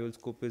how AIOS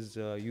is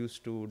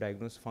used to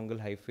diagnose fungal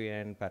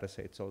hyphae and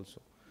parasites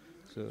also.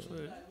 So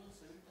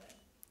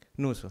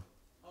no, sir.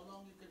 How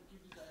long you can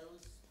keep these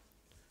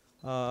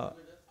AIOS?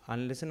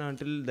 Unless and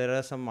until there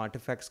are some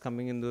artifacts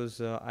coming in those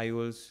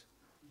AIOS,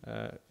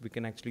 we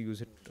can actually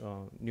use it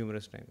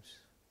numerous times.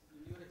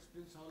 your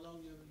experience, how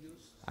long you have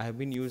used? I have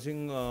been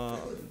using the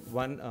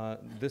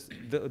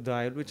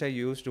IOL which I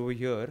used over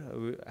here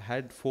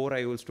had 4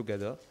 IOLs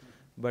together,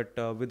 but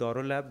with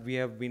Aurolab we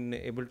have been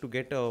able to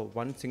get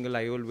one single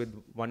IOL with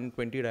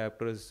 120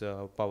 diopters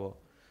power.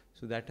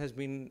 So that has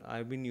been,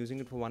 I've been using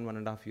it for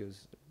 1.5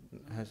 years.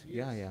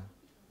 Yeah.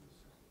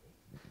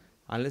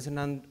 Unless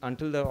and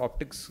until the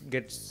optics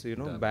gets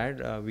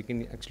bad, we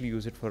can actually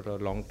use it for a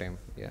long time.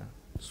 Yeah.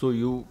 So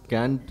you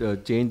can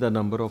change the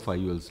number of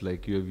IOLs,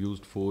 like you have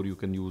used 4, you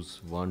can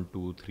use 1,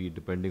 2, 3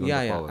 depending on the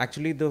power. Yeah.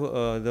 Actually,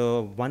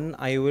 the one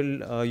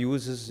IOL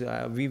uses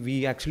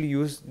we actually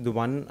use the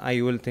one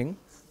IOL thing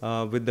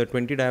with the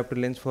 20 diopter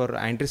lens for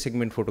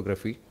anti-segment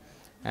photography,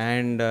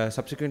 and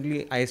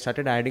subsequently I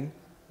started adding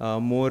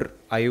more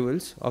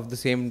IOLs of the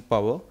same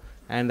power,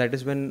 and that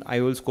is when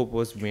IOL scope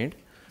was made.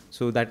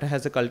 So that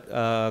has a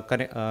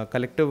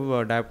collective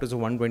diopters of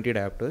 120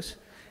 diopters.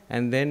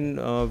 And then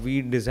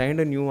we designed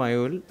a new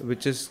IOL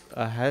which is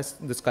has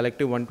this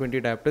collective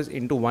 120 diopters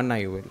into one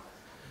IOL,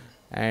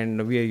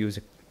 and we are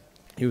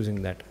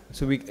using that.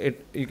 So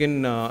you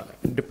can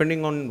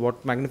depending on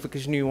what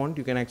magnification you want,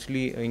 you can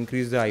actually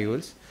increase the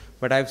IOLs.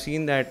 But I've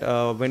seen that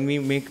when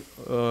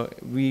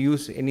we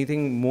use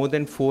anything more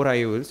than 4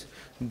 IOLs,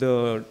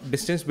 the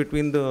distance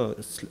between the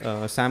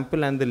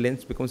sample and the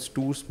lens becomes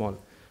too small.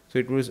 So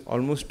it was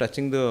almost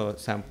touching the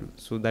sample.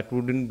 So that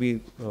wouldn't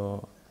be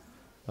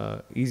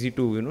easy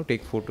to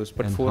take photos.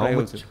 But and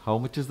how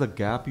much is the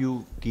gap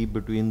you keep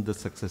between the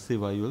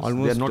successive IOLs?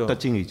 Almost, they are not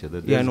touching each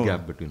other. There's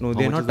gap between. No,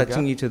 they are not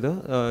touching each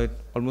other.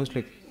 Almost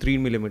like 3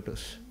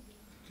 millimeters.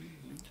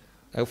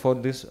 For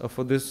this 4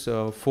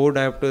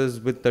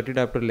 diopters with 30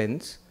 diopter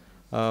lens,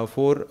 4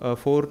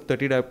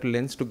 30 diopter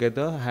lens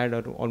together had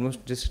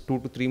almost just 2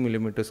 to 3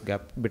 millimeters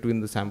gap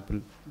between the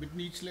sample.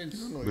 Between each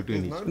lens?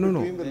 Between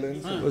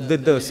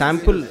the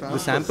sample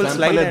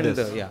slide and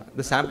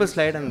the sample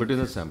slide and between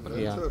the sample.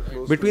 Yeah.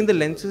 Between the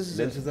lenses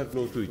are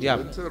close to each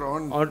other.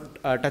 Yeah. Or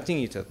touching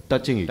each other.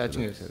 Touching each other.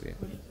 Yeah.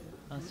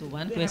 So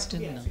one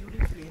question.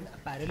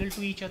 Parallel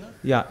to each other?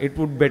 Yeah, it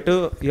would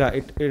better. Yeah,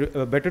 it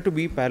better to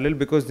be parallel,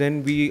 because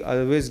then we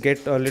always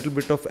get a little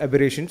bit of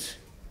aberrations.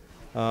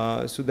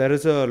 So there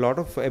is a lot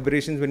of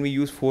aberrations when we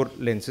use 4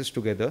 lenses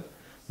together.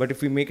 But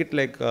if we make it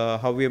like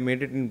how we have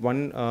made it in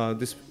one,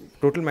 this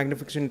total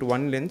magnification into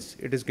one lens,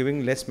 it is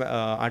giving less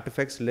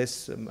artifacts, less.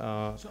 So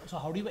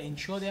how do you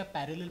ensure they are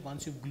parallel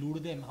once you've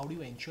glued them? How do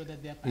you ensure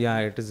that they are parallel?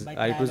 Yeah, it is.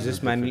 It was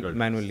just manually.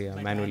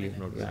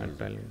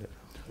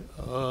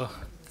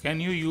 Can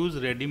you use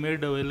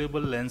ready-made available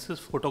lenses,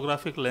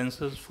 photographic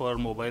lenses for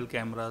mobile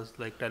cameras,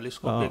 like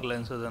telescopic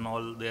lenses and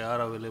all? They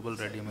are available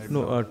ready-made.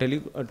 No, not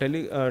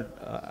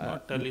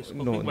telescopic,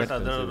 no, but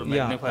other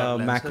magnifier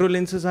lenses. Macro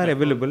lenses are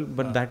available,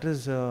 but that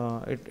is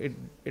it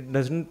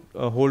doesn't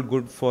hold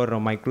good for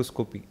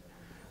microscopy.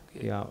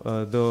 Okay. Yeah,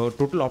 the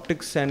total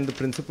optics and the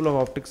principle of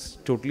optics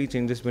totally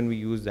changes when we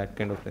use that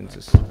kind of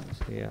lenses.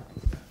 Yeah.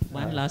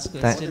 One last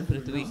question,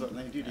 Prithvi.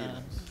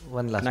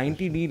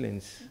 90D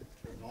lens.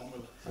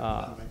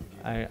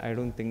 I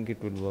don't think it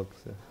will work,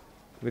 sir,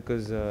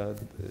 because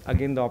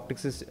again the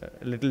optics is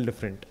a little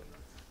different.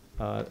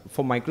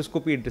 For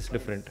microscopy it is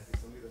different.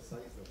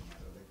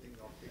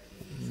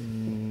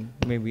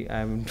 Maybe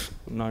I'm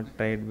not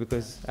tried,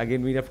 because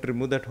again we have to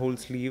remove that whole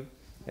sleeve,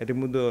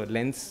 remove the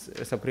lens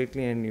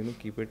separately, and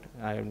keep it.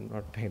 I am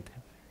not tried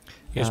that.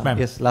 Yes, ma'am.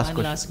 Yes, last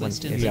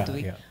question.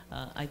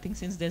 I think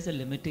since there's a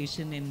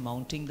limitation in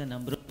mounting the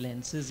number of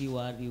lenses you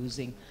are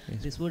using,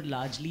 this would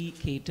largely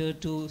cater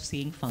to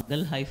seeing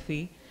fungal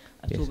hyphae.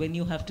 So when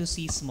you have to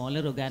see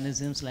smaller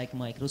organisms like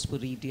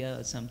microsporidia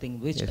or something,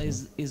 which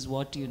is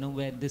what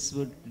where this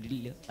would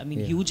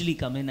hugely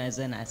come in as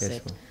an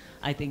asset.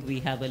 I think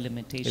we have a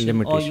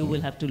limitation, or you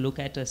will have to look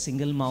at a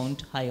single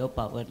mount higher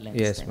power lens.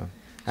 Yes, ma'am.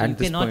 So you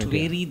cannot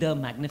vary the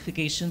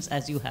magnifications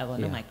as you have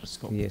on a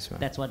microscope. Yes, ma'am.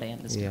 That's what I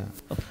understand.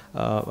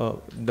 Yeah.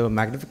 The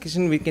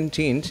magnification we can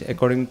change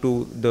according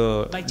to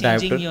the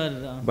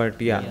diopter. But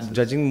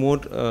judging more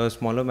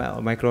smaller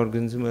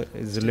microorganism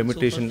is a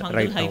limitation so for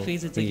right now. Fungal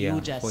hyphae, it's a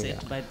huge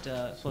asset. But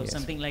for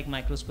something like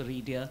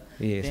microsporidia,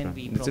 then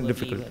we it's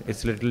probably...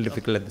 It's a little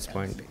difficult at this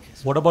point.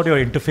 What about your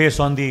interface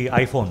on the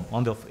iPhone,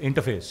 on the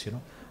interface,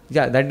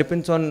 Yeah, that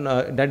depends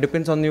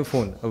on your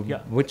phone,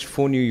 which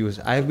phone you use.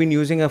 I have been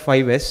using a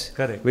 5S,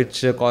 correct,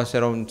 which costs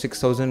around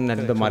 6,000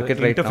 at the market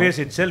right now. The interface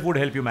itself would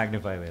help you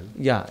magnify well.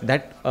 Yeah,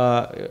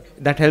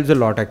 that helps a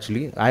lot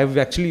actually. I have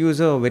actually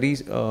used a very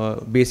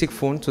basic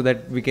phone so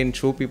that we can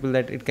show people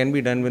that it can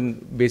be done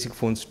with basic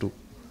phones too.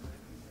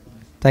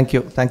 Thank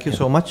you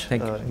so much.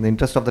 Thank you. In the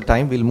interest of the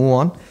time, we'll move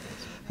on.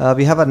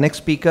 We have our next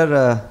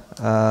speaker,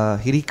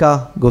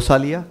 Hirika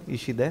Gosalia. Is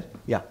she there?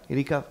 Yeah,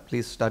 Hirika,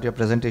 please start your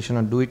presentation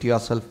on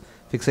do-it-yourself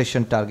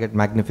fixation target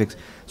magnifix.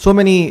 So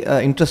many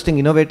interesting,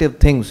 innovative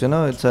things.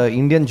 It's an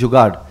Indian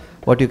jugaad,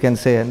 what you can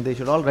say, and they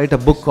should all write a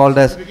book called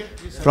as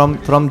From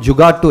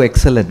Jugaad to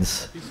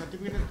Excellence.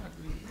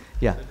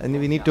 Yeah, and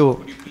we need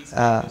to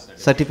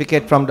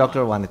certificate from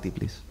Dr. Vanity,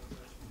 please.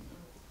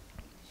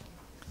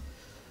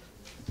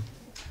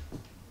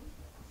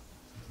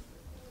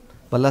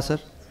 Balla sir,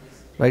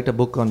 write a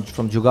book on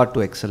from Jugaad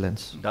to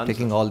Excellence, Done,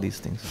 taking sir. all these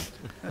things.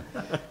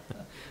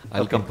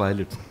 I'll compile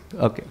it.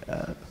 Okay.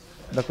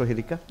 Dr.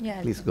 Hirika,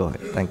 Yeah, please go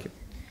ahead. Thank you.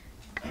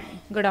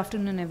 Good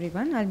afternoon,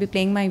 everyone. I'll be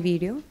playing my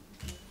video.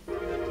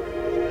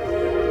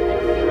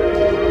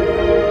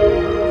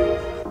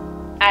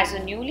 As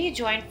a newly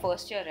joined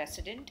first-year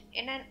resident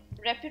in a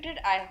reputed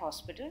eye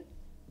hospital,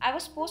 I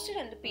was posted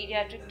in the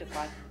pediatric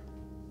department.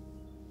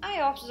 I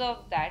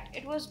observed that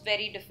it was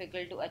very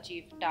difficult to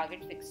achieve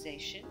target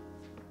fixation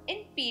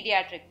in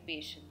pediatric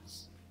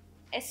patients,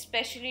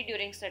 especially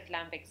during slit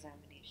lamp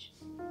examination.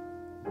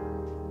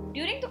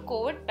 During the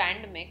COVID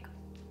pandemic,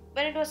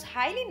 when it was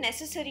highly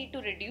necessary to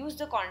reduce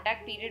the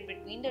contact period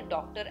between the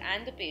doctor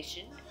and the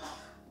patient,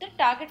 the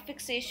target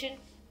fixation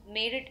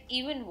made it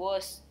even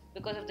worse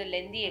because of the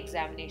lengthy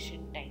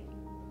examination time.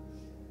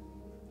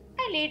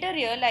 I later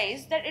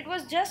realized that it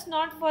was just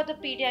not for the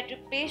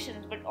pediatric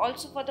patients but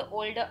also for the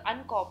older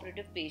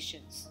uncooperative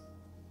patients.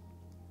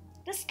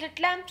 The slit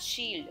lamp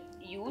shield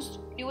used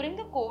during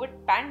the COVID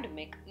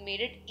pandemic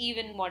made it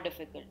even more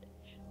difficult.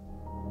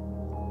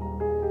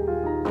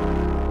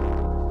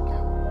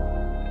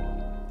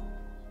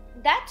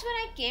 That's when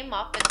I came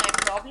up with my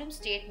problem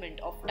statement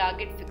of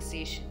target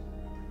fixation.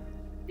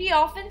 We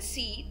often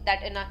see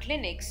that in our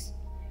clinics,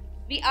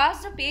 we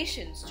ask the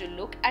patients to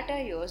look at our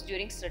ears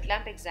during slit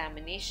lamp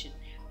examination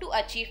to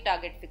achieve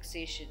target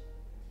fixation.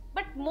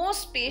 But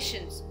most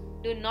patients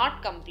do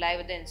not comply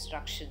with the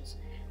instructions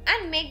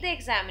and make the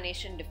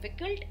examination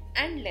difficult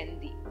and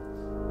lengthy.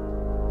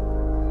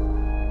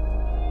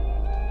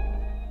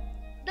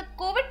 The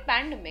COVID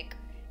pandemic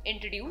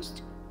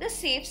introduced the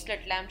Safe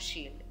Slit Lamp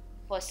Shield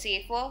for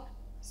safer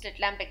slit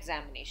lamp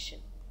examination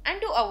and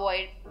to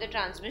avoid the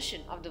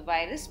transmission of the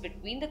virus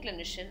between the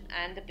clinician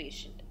and the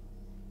patient.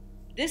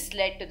 This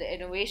led to the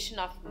innovation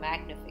of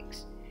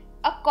Magnifix,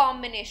 a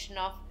combination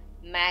of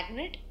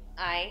magnet,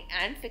 eye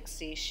and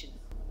fixation.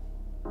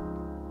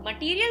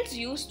 Materials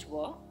used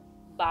were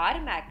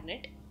bar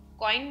magnet,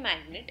 coin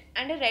magnet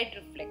and a red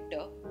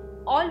reflector,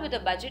 all with a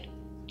budget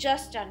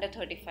just under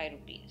 35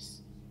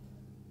 rupees.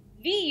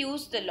 We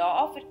used the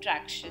law of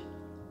attraction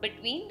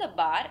between the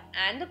bar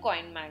and the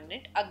coin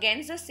magnet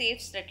against the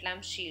Safe Slit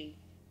Lamp Shield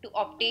to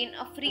obtain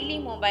a freely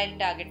mobile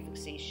target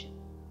fixation.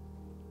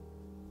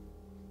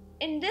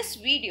 In this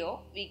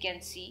video, we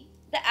can see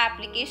the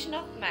application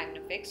of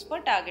Magnifix for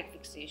target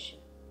fixation.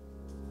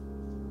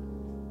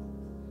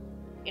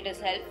 It is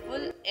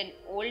helpful in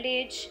old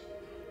age,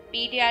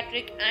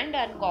 pediatric and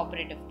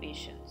uncooperative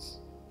patients.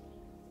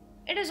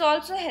 It is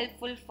also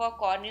helpful for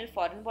corneal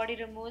foreign body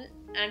removal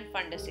and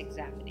fundus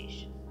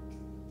examination.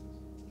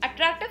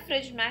 Attractive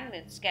fridge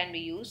magnets can be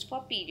used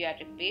for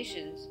pediatric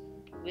patients,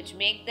 which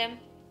make them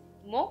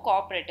more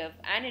cooperative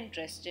and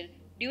interested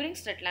during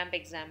slit lamp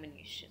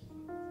examination.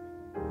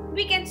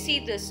 We can see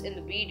this in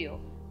the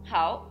video,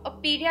 how a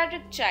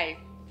pediatric child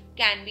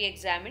can be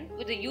examined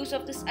with the use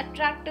of this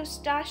attractive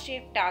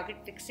star-shaped target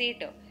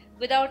fixator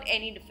without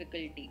any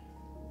difficulty.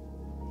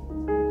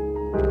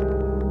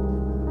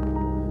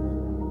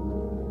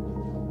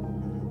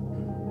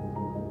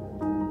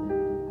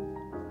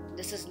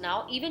 This is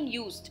now even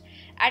used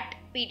at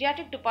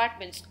pediatric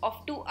departments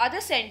of 2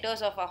 other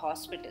centers of our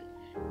hospital,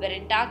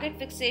 wherein target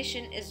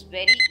fixation is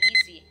very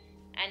easy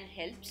and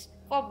helps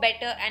for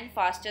better and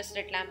faster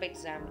slit lamp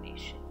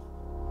examination.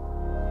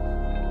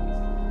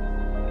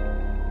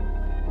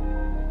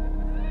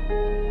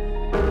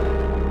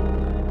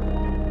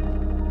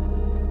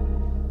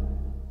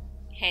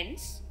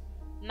 Hence,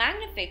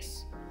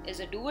 Magnifix is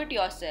a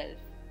do-it-yourself,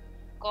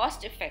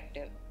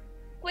 cost-effective,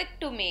 quick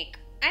to make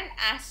and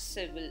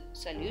accessible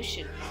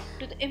solution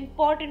to the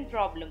important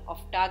problem of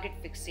target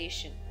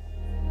fixation.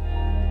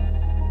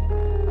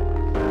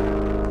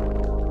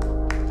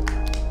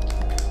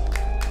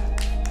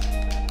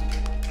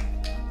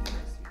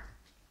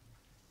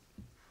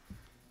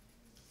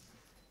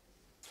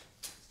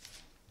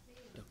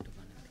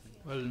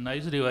 Well,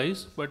 nice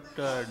device, but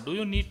do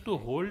you need to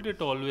hold it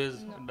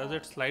always? No. Does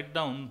it slide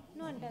down?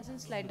 No, it doesn't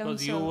slide down.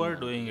 Because you were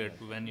doing it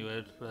when you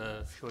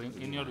were showing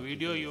in your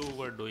video. You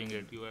were doing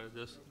it. You were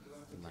just.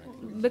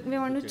 But we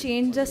want to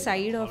change the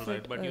side of right,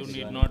 it. But you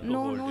need not.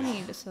 No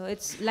need, sir.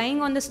 It's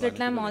lying on the slit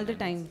lamp all the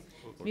time.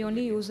 We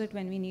only use it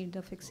when we need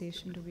the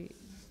fixation to be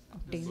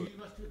obtained.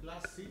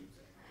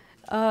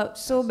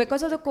 So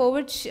because of the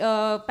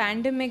COVID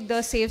pandemic,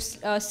 the safe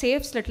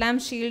slit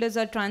lamp shield is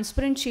a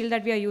transparent shield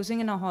that we are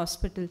using in our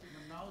hospital.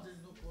 Now there is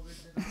no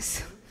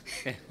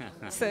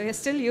COVID. So we're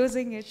still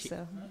using it,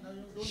 sir.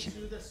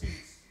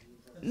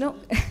 No,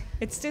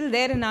 it's still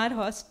there in our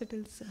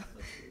hospital, sir.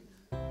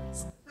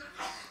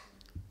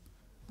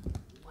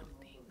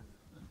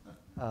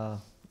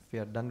 We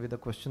are done with the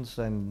questions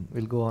and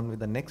we'll go on with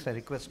the next. I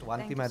request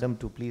Vanti Madam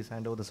to please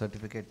hand over the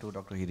certificate to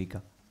Dr.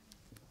 Hirika.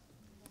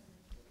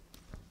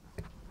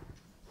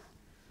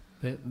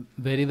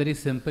 Very, very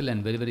simple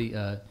and very, very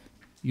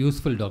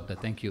useful, doctor.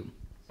 Thank you.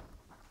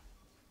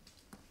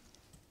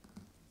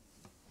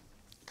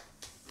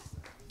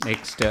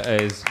 Next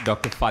is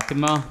Dr.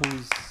 Fatima,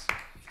 who's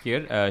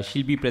here.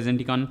 She'll be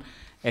presenting on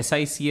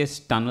SICS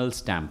tunnel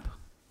stamp.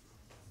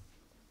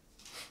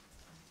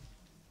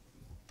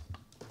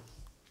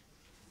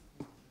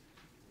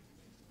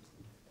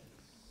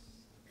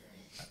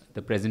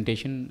 the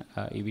presentation.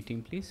 EV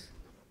team, please.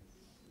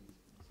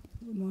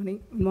 Good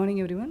morning. Good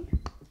morning, everyone.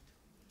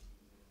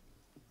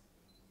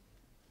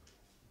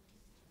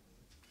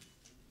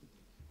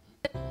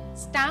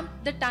 Stamp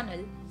the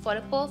tunnel for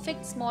a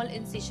perfect small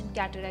incision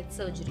cataract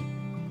surgery.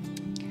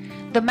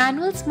 The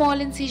manual small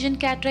incision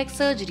cataract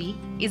surgery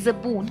is a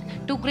boon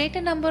to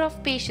greater number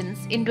of patients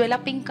in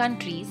developing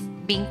countries,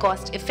 being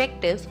cost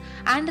effective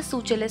and a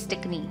sutureless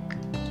technique.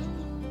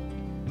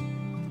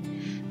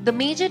 The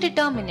major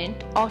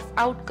determinant of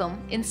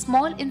outcome in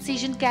small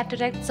incision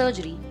cataract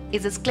surgery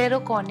is a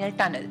sclerocorneal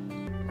tunnel.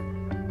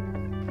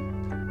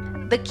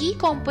 The key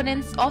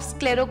components of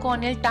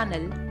sclerocorneal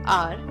tunnel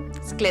are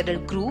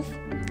scleral groove,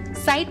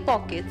 side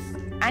pockets,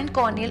 and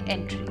corneal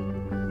entry.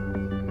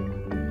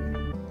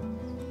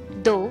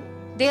 Though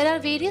there are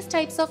various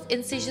types of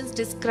incisions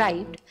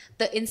described,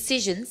 the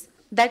incisions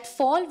that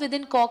fall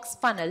within Koch's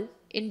funnel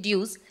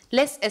induce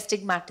less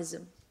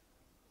astigmatism.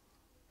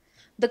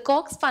 The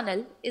Koch's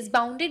funnel is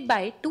bounded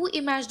by two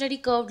imaginary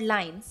curved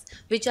lines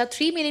which are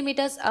 3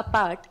 mm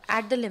apart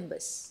at the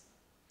limbus.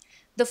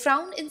 The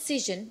frown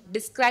incision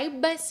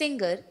described by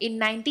Singer in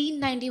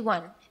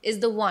 1991 is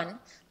the one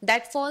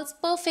that falls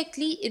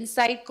perfectly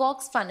inside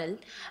Koch's funnel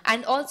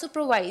and also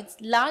provides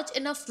large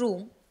enough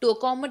room to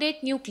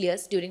accommodate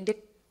nucleus during the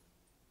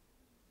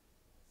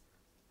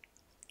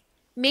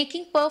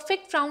Making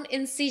perfect frown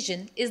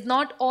incision is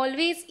not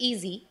always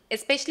easy,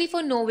 especially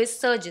for novice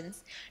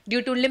surgeons,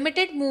 due to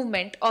limited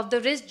movement of the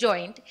wrist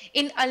joint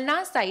in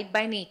ulnar side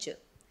by nature.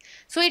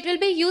 So it will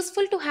be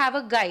useful to have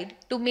a guide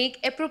to make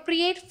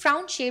appropriate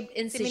frown-shaped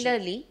incision.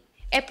 Similarly,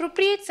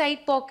 appropriate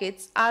side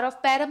pockets are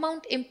of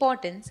paramount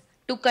importance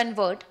to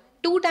convert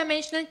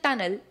two-dimensional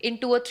tunnel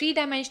into a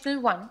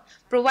three-dimensional one,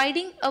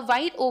 providing a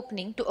wide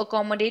opening to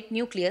accommodate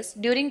nucleus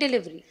during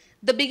delivery.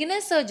 The beginner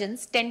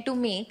surgeons tend to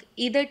make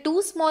either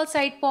two small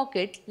side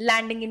pockets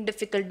landing in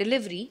difficult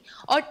delivery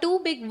or two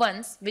big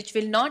ones which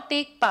will not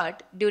take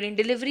part during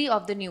delivery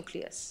of the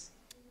nucleus.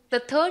 The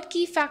third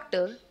key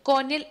factor,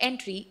 corneal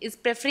entry, is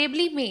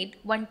preferably made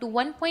 1 to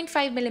 1.5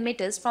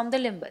 mm from the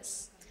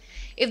limbus.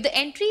 If the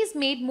entry is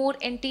made more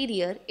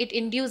anterior, it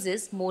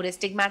induces more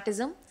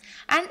astigmatism,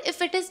 and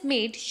if it is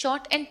made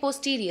short and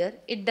posterior,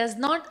 it does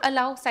not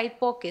allow side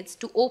pockets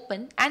to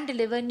open and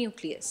deliver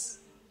nucleus.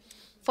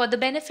 For the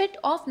benefit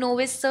of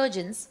novice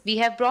surgeons, we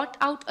have brought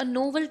out a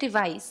novel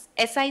device,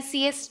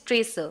 SICS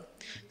tracer,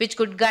 which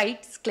could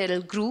guide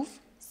scleral groove,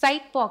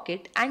 side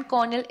pocket and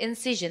corneal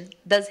incision,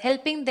 thus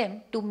helping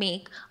them to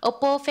make a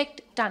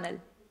perfect tunnel.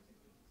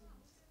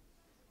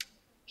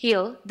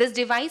 Here, this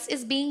device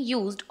is being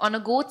used on a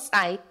goat's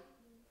eye.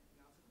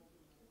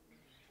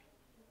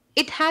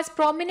 It has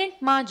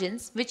prominent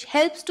margins which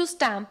helps to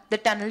stamp the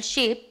tunnel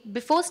shape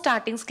before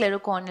starting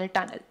sclerocorneal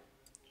tunnel.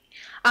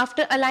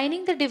 After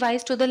aligning the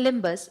device to the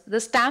limbus,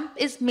 the stamp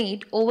is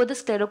made over the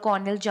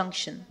sclerocorneal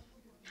junction,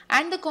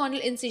 and the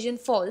corneal incision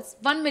falls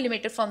 1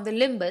 mm from the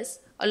limbus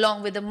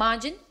along with a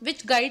margin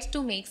which guides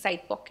to make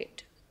side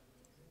pocket.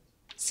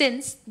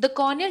 Since the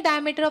corneal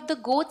diameter of the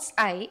goat's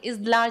eye is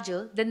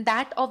larger than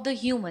that of the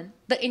human,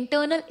 the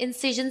internal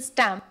incision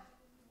stamp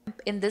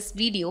in this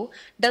video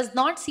does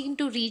not seem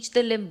to reach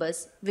the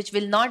limbus, which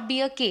will not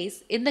be a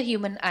case in the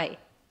human eye.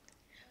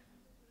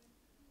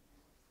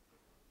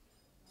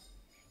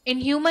 In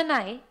human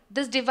eye,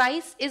 this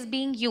device is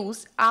being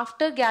used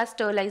after gas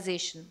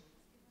sterilization.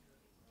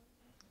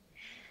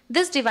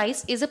 This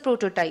device is a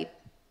prototype.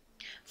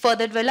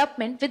 Further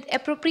development with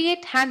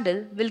appropriate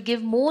handle will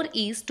give more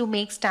ease to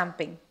make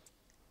stamping.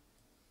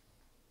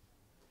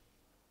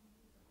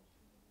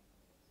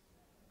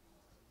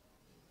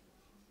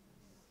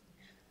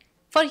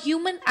 For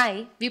human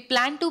eye, we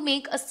plan to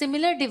make a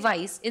similar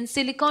device in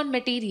silicone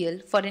material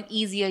for an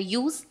easier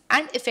use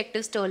and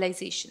effective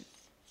sterilization.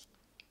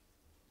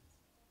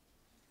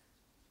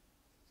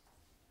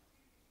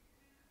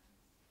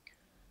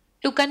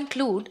 To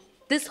conclude,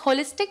 this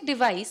holistic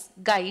device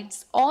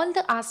guides all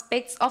the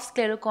aspects of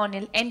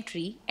sclerocorneal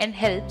entry and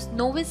helps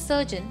novice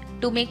surgeon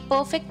to make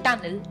perfect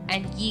tunnel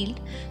and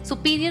yield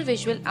superior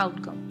visual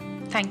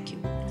outcome. Thank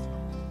you.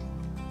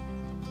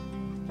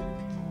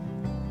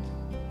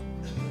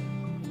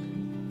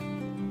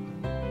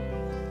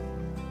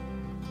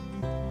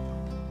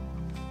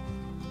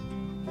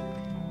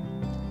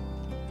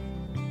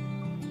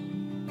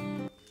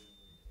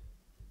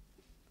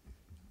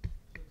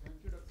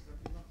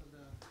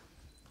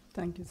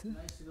 Thank you, sir.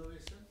 Nice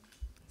innovation.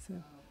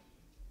 Sir.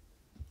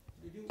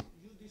 Did you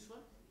use this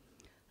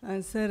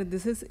one? Sir,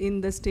 this is in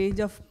the stage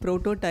of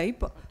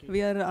prototype. Okay.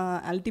 We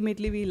are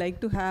ultimately we like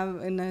to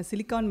have in a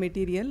silicone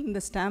material in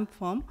the stamp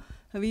form.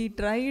 We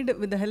tried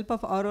with the help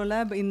of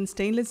Aurolab in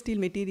stainless steel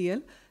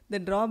material. The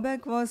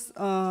drawback was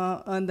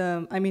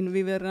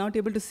we were not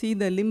able to see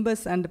the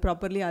limbus and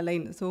properly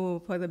align.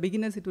 So for the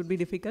beginners, it would be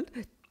difficult.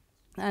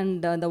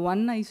 And the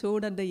one I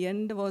showed at the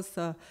end was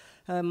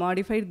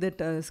modified that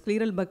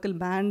scleral buccal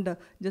band,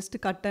 just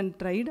cut and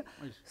tried.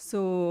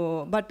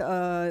 So, but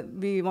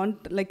we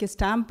want like a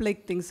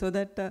stamp-like thing so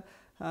that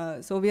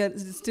So we are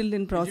still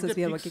in process. Is it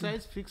we a are fixed working.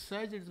 size? Fixed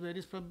size. It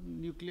varies from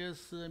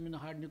nucleus. I mean,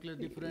 hard nucleus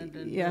different.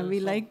 And Yeah, we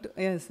like to,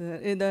 yes.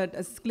 The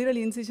scleral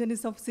incision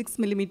is of 6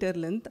 millimeter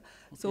length.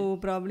 Okay. So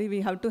probably we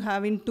have to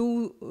have in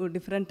two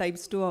different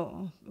types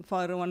to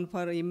for one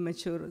for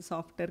immature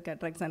softer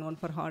cataracts and one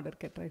for harder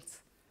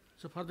cataracts.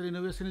 So further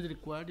innovation is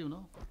required, you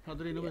know.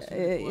 Further innovation is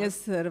required.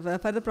 Yes, sir.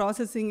 Further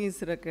processing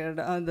is required.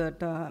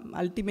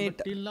 Ultimate.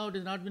 But till now, it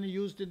has not been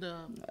used in the.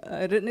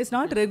 It's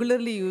not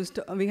regularly used.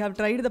 We have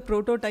tried the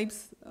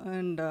prototypes,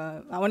 and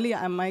only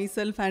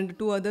myself and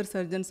 2 other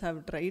surgeons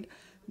have tried,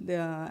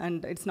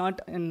 and it's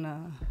not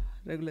in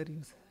regular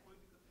use.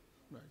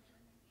 Right.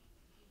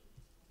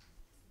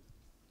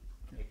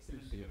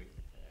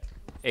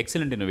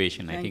 Excellent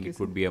innovation. I think you, it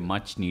would be a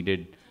much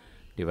needed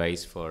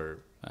device for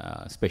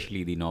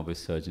especially the novice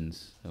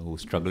surgeons who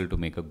struggle to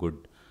make a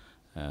good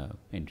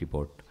entry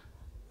port.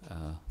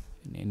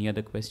 Any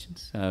other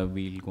questions?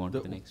 We'll go on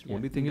to the next one.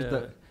 Only thing is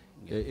that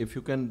if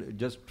you can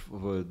just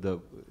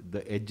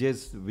the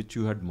edges which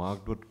you had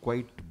marked were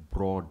quite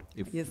broad.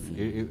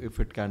 If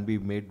it can be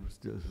made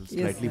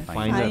slightly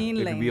finer, it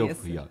will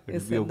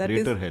be of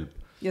greater help.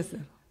 Yes, sir.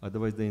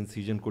 Otherwise, the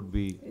incision could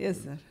be.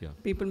 Yes, sir. Yeah.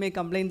 People may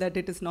complain that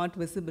it is not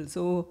visible.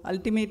 So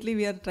ultimately,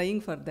 we are trying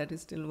for that. We're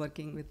still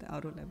working with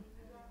AIOLab.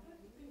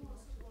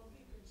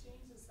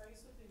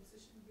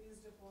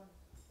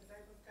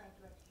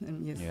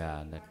 Yes.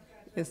 Yeah. That.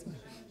 Yes, ma'am.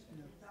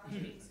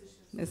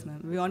 Yes,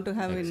 ma'am. We want to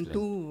have in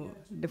 2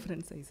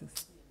 different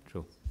sizes.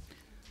 True.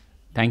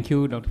 Thank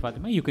you, Dr.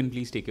 Fatima. You can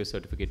please take your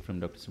certificate from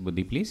Dr.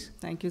 Subudhi, please.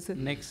 Thank you, sir.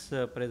 Next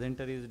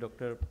presenter is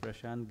Dr.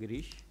 Prashant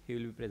Girish. He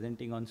will be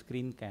presenting on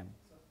screen cam.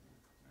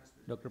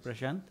 Dr.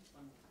 Prashant?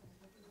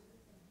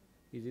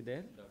 Is he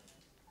there?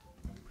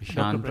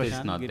 Prashant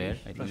is not there.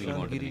 I think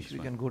we'll go to the next we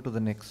one. can go to the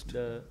next.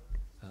 The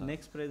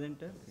next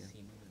presenter?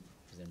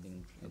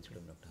 Presenting instead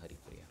of Dr.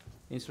 Haripriya.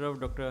 Instead of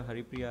Dr.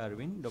 Haripriya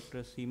Arvind, Dr.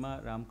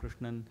 Seema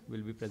Ramakrishnan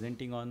will be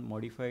presenting on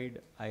modified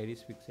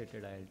iris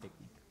fixated IL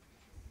technique.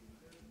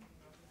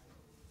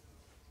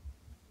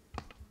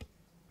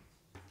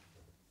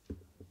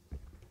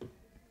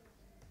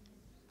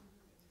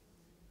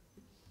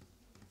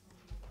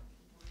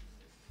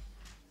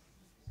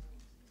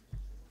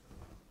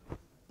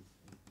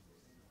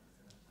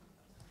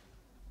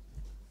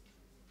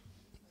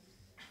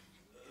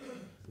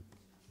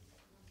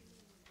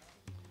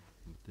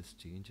 This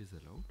change is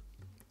allowed?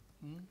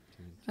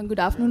 Good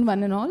afternoon,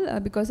 one and all.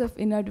 Because of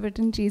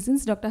inadvertent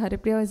reasons, Dr.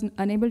 Haripriya is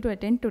unable to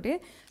attend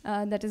today.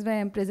 That is why I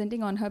am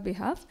presenting on her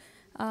behalf.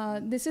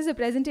 This is a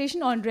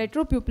presentation on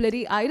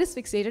retropupillary iris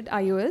fixated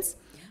IOLs.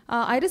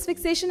 Iris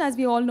fixation, as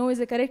we all know, is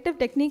a corrective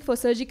technique for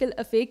surgical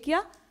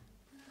aphakia.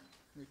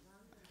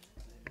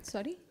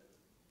 Sorry?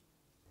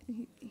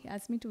 He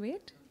asked me to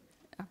wait?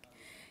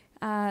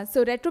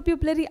 So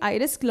retropupillary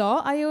iris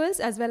claw IOLs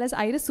as well as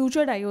iris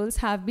sutured IOLs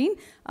have been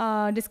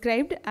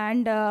described,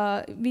 and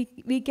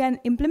we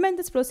can implement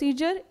this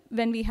procedure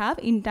when we have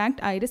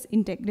intact iris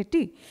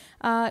integrity.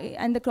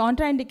 And the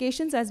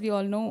contraindications, as we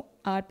all know,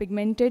 are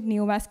pigmented,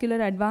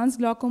 neovascular, advanced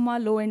glaucoma,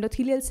 low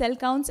endothelial cell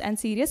counts, and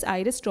serious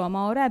iris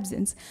trauma or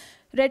absence.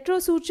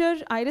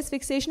 Retrosuture iris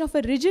fixation of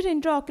a rigid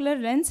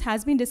intraocular lens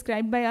has been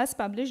described by us,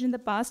 published in the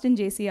past in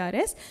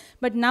JCRS,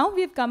 but now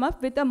we've come up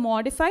with a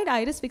modified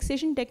iris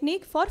fixation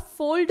technique for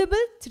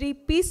foldable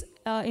 3-piece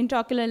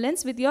intraocular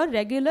lens with your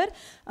regular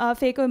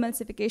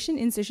phacoemulsification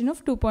incision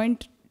of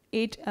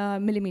 2.8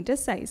 millimeter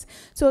size.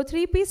 So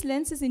 3-piece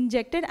lens is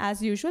injected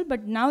as usual,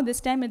 but now this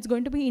time it's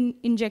going to be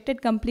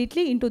injected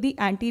completely into the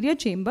anterior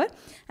chamber,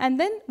 and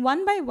then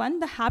one by one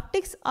the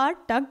haptics are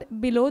tucked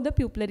below the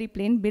pupillary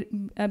plane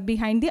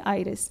behind the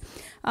iris.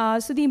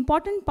 So the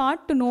important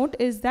part to note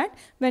is that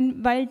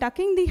while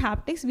tucking the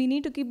haptics, we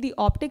need to keep the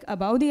optic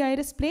above the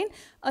iris plane.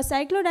 A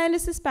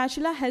cyclodialysis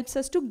spatula helps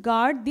us to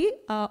guard the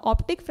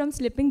optic from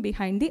slipping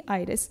behind the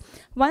iris.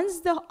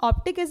 Once the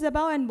optic is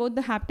above and both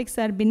the haptics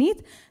are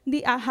beneath,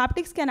 the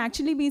haptics can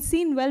actually be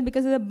seen well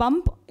because of the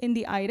bump in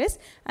the iris,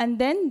 and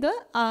then the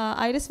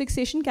iris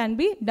fixation can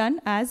be done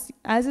as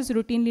is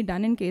routinely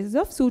done in cases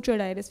of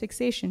sutured iris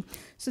fixation.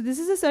 So this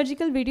is a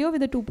surgical video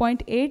with a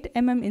 2.8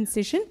 mm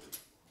incision.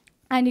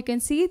 And you can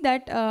see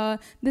that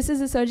this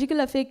is a surgical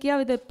aphakia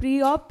with a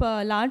pre-op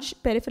large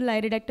peripheral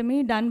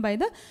iridectomy done by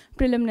the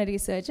preliminary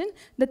surgeon.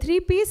 The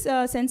 3-piece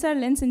sensor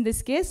lens in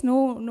this case,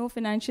 no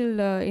financial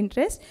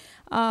interest.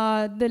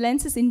 The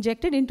lens is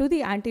injected into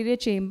the anterior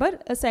chamber.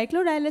 A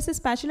cyclodialysis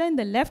spatula in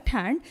the left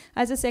hand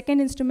as a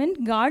second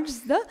instrument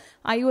guards the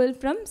IOL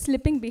from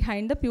slipping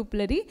behind the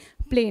pupillary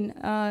plane.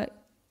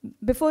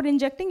 Before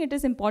injecting, it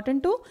is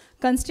important to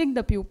constrict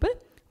the pupil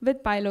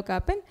with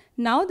pilocarpine.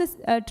 Now this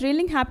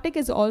trailing haptic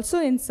is also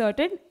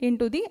inserted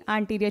into the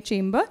anterior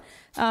chamber.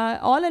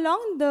 All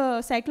along,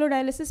 the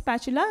cyclodialysis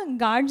spatula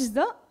guards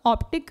the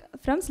optic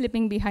from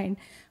slipping behind.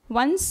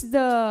 Once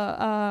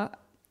the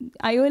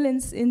IOL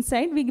is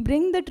inside, we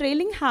bring the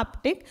trailing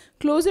haptic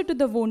closer to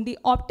the wound, the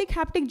optic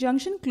haptic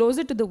junction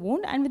closer to the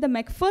wound, and with the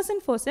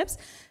McPherson forceps,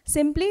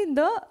 simply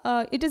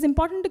it is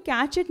important to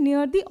catch it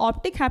near the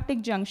optic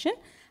haptic junction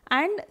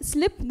and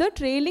slip the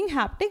trailing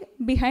haptic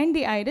behind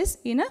the iris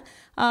in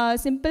a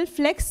simple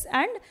flex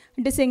and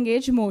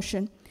disengage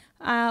motion.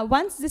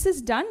 Once this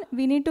is done,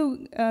 we need to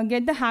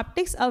get the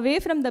haptics away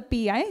from the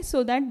PI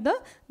so that the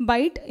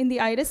bite in the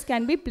iris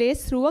can be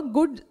placed through a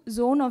good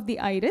zone of the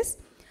iris.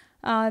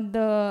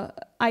 The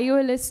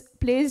IOL is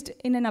placed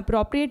in an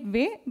appropriate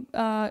way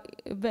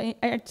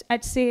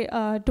at say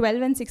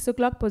 12 and 6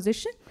 o'clock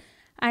position,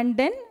 and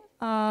then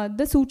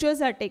the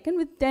sutures are taken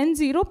with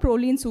 10-0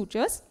 Prolene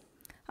sutures,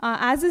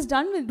 as is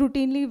done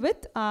routinely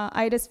with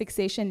iris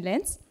fixation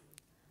lens.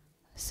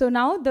 So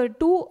now the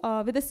two,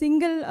 with a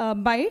single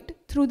bite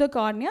through the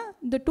cornea,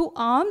 the two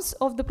arms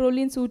of the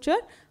Prolene suture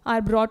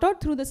are brought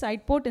out through the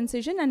side port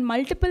incision, and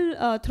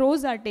multiple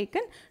throws are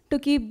taken to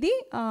keep the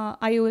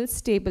IOL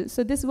stable.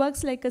 So this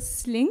works like a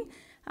sling,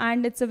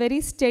 and it's a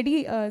very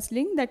steady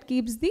sling that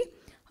keeps the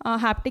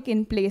haptic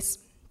in place.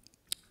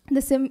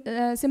 The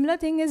similar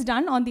thing is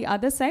done on the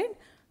other side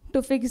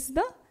to fix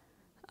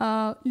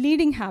the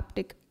leading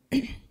haptic.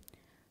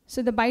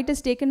 So the bite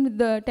is taken with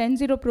the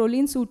 10-0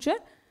 Prolene suture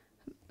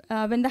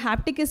when the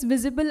haptic is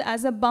visible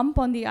as a bump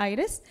on the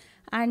iris,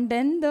 and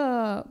then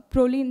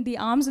the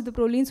arms of the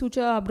Prolene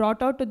suture are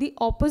brought out to the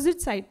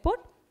opposite side port.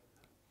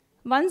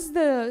 Once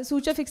the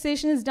suture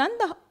fixation is done,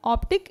 the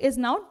optic is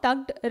now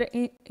tucked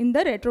in the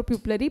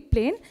retropupillary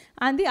plane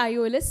and the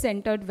IOL is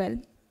centered well.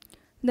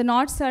 The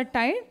knots are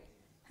tied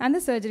and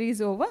the surgery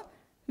is over.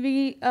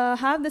 We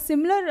have the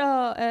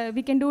similar,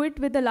 we can do it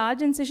with a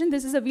large incision.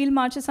 This is a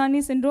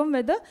Weil-Marchesani syndrome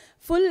where the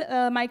full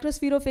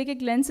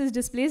microspherophakic lens is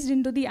displaced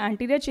into the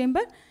anterior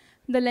chamber.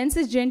 The lens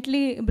is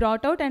gently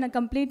brought out and a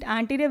complete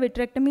anterior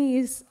vitrectomy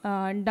is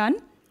done.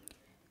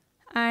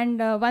 And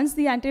once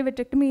the anterior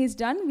vitrectomy is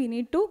done, we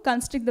need to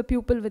constrict the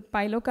pupil with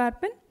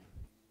pilocarpine.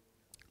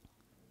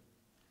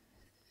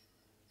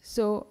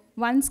 So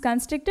once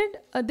constricted,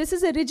 this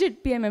is a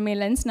rigid PMMA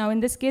lens now in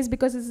this case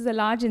because this is a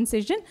large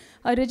incision.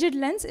 A rigid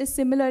lens is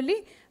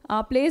similarly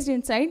placed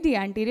inside the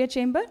anterior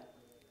chamber.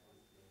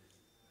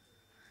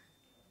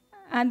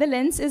 And the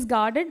lens is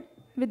guarded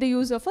with the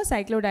use of a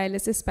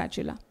cyclodialysis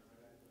spatula.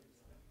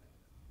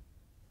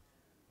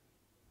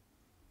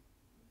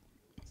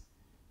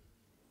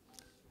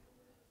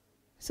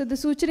 So the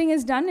suturing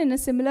is done in a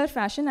similar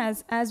fashion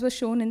as was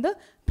shown in the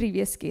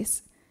previous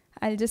case.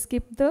 I'll just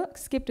skip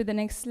to the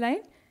next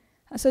slide.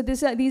 So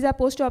these are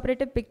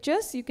post-operative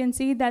pictures. You can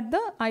see that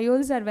the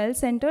IOLs are well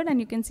centered, and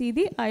you can see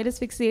the iris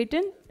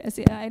fixation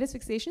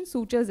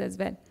sutures as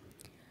well.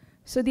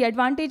 So the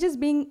advantages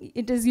being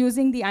it is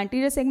using the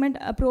anterior segment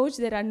approach.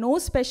 There are no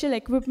special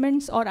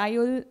equipments or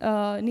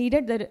IOL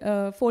needed.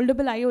 The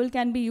foldable IOL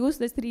can be used.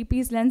 This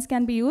 3-piece lens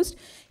can be used.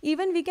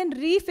 Even we can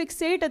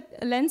refixate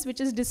a lens which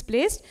is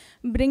displaced,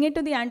 bring it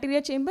to the anterior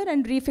chamber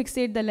and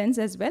refixate the lens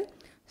as well.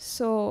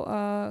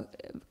 So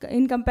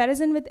in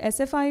comparison with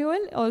SF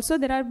IOL, also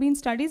there have been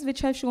studies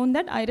which have shown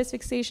that iris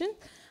fixation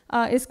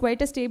is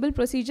quite a stable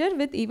procedure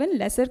with even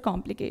lesser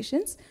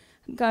complications.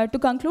 To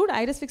conclude,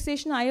 iris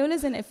fixation IOL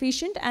is an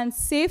efficient and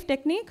safe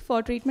technique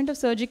for treatment of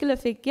surgical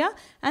aphakia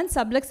and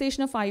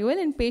subluxation of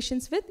IOL in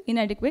patients with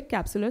inadequate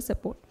capsular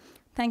support.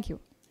 Thank you.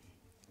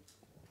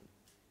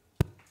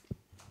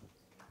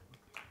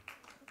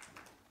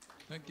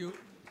 Thank you.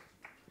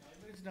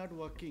 It's not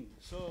working.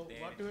 So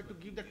what do we have to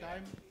give the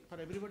time for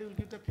everybody? Will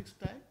give the fixed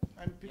time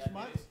and fixed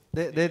marks?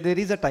 There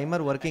is a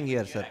timer working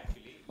here, sir.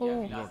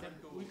 Oh.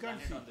 We can't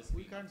see.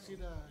 We can't see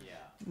the.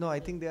 No, I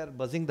think they are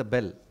buzzing the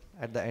bell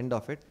at the end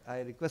of it.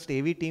 I request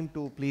AV team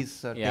to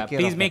please take care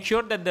please of make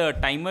sure that the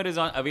timer is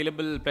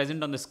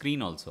present on the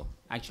screen also.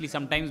 Actually,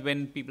 sometimes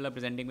when people are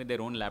presenting with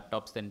their own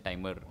laptops, then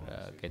timer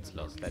gets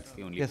lost. That's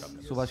the only problem.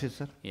 Yes, Subhashis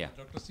sir. Yeah.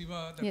 Dr.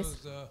 Seema, that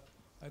was,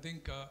 I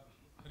think,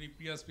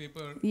 Haripriya's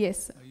paper.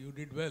 Yes. You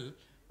did well.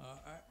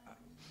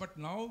 But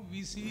now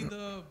we see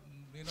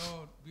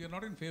we are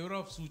not in favor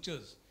of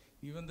sutures.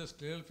 Even the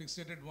scleral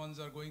fixated ones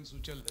are going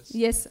sutureless.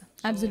 Yes,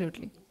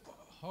 absolutely.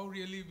 How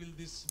really will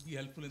this be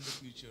helpful in the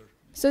future?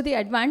 So the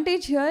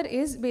advantage here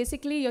is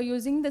basically you're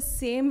using the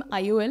same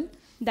IOL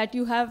that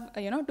you have,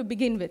 to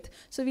begin with.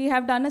 So we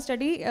have done a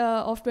study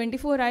of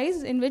 24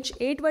 eyes in which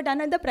 8 were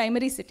done at the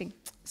primary sitting.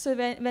 So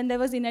when there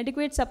was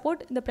inadequate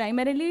support,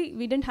 primarily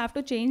we didn't have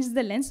to change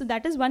the lens. So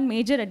that is one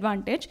major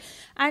advantage.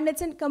 And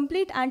it's a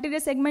complete anterior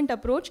segment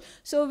approach.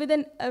 So with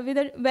a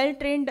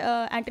well-trained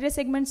anterior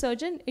segment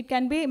surgeon, it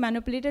can be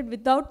manipulated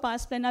without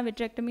pars plana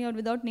vitrectomy or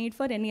without need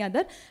for any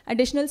other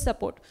additional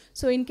support.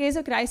 So in case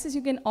of crisis,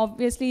 you can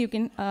obviously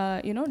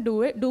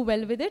do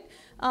well with it.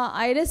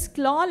 Iris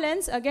claw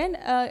lens again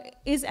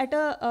is at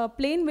a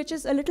plane which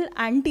is a little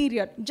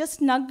anterior, just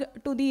snug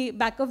to the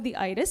back of the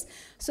iris.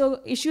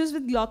 So issues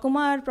with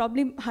glaucoma are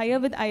probably higher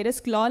with iris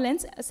claw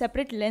lens. A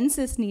separate lens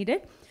is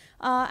needed.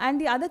 And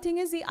the other thing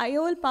is the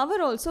IOL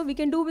power also we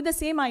can do with the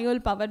same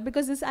IOL power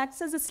because this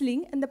acts as a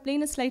sling and the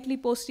plane is slightly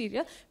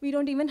posterior. We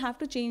don't even have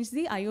to change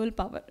the IOL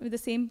power. With the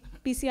same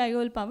PC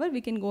IOL power, we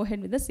can go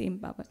ahead with the same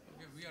power.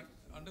 Okay, we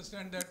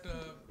understand that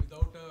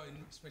without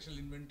a special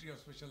inventory of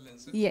special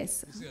lenses,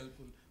 yes, this is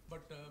helpful.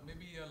 but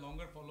maybe a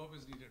longer follow-up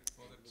is needed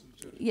for that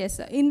suture. Yes,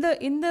 sir. In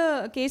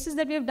the cases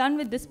that we have done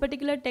with this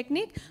particular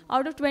technique,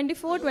 out of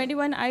 24,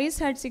 21 eyes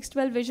had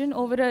 6/12 vision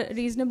over a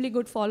reasonably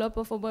good follow-up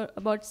of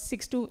about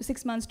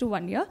 6 months to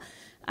 1 year.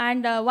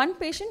 And one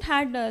patient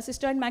had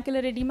cystoid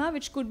macular edema,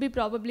 which could be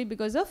probably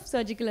because of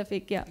surgical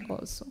aphakia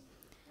also.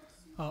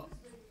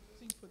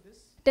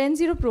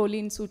 10-0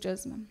 proline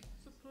sutures, ma'am.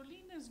 So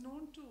proline is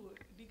known to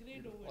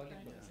degrade over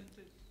time, isn't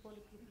it?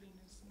 Polypropylene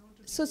is known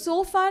to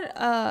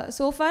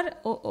So far,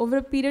 over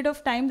a period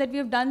of time that we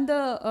have done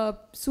the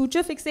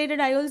suture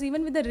fixated IOLs,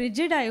 even with the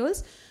rigid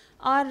IOLs,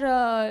 our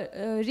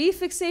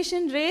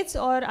refixation rates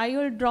or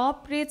IOL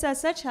drop rates as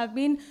such have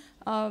been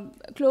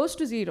close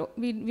to zero.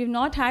 We've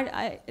not had,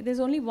 there's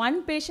only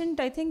one patient,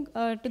 I think,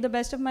 to the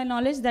best of my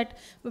knowledge, that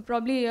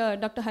probably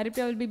Dr.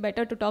 Haripriya will be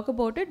better to talk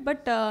about it.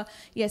 But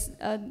yes,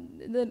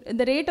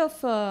 the rate of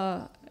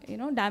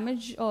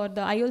damage or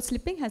the IOL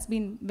slipping has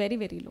been very,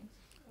 very low.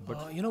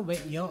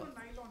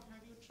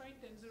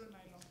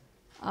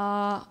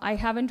 I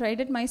haven't tried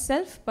it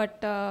myself,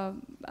 but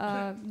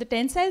the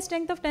tensile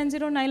strength of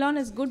 10-0 nylon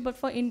is good, but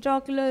for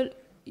intraocular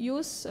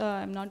use,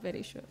 I'm not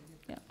very sure.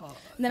 Yeah.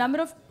 The number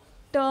of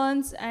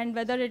turns and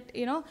whether it,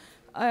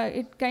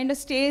 it kind of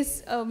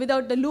stays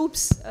without the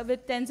loops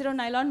with 10-0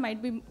 nylon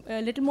might be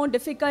a little more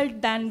difficult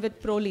than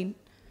with proline.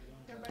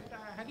 Yeah, but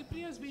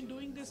Haripriya has been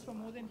doing this for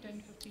more than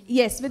 10-15 years.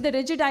 Yes, with the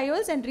rigid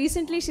IOLs, and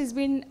recently she's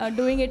been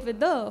doing it with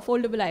the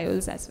foldable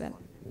IOLs as well.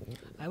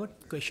 I have a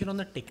question on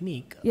the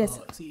technique. Yes.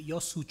 See, you're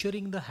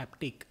suturing the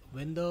haptic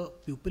when the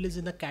pupil is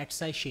in the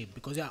cat's eye shape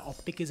because your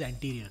optic is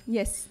anterior.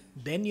 Yes.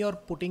 Then you're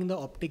putting the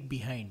optic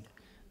behind.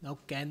 Now,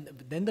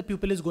 then the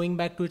pupil is going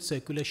back to its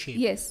circular shape.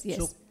 Yes, yes.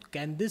 So,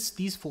 can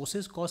these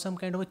forces cause some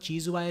kind of a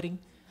cheese wiring?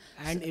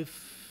 And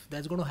if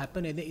that's going to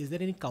happen, is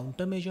there any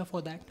countermeasure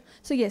for that?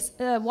 So yes,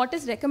 what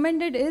is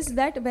recommended is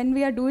that when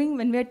we are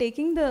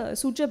taking the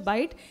suture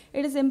bite,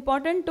 it is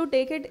important to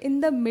take it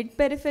in the mid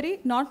periphery,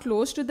 not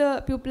close to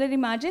the pupillary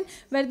margin,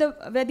 where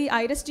the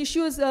iris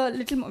tissue is a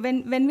little.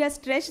 When we are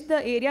stretched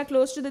the area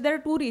close to there are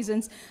two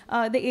reasons.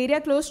 The area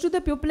close to the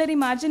pupillary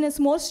margin is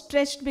more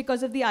stretched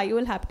because of the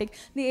IOL haptic.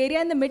 The area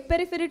in the mid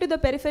periphery to the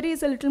periphery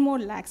is a little more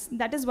lax.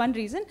 That is one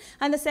reason.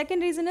 And the second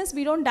reason is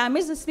we don't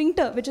damage the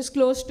sphincter, which is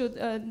close to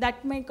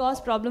that may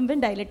cause problem with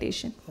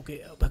dilatation.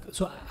 Okay,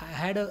 so I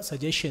had a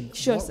suggestion.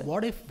 Sure,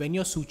 what if when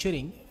you're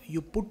suturing,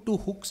 you put two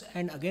hooks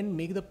and again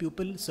make the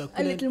pupil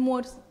circular? A little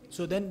more.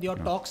 So then your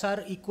torques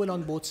are equal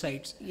on both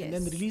sides. Yes. And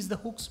then release the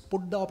hooks,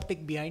 put the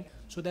optic behind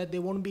so that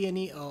there won't be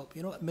any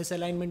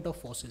misalignment of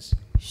forces.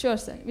 Sure,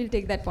 sir. We'll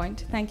take that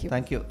point. Thank you.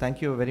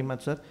 Thank you very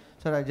much, sir.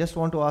 Sir, I just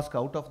want to ask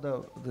out of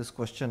this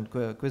question,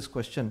 quiz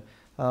question,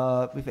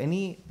 if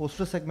any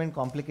posterior segment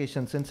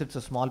complication, since it's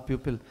a small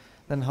pupil,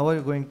 then how are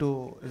you going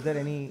to, is there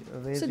any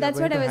way so you're that's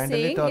going what to I was handle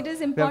saying. it, or It is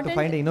we have important to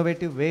find an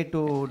innovative way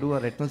to do a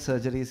retinal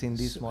surgeries in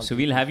these small So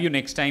we'll have you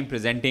next time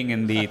presenting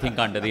in the Think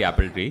Under the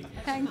Apple Tree.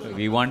 Thank you.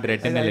 We want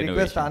retinal I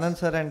request innovation. Anand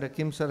sir and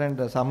Kim sir and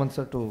Samant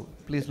sir to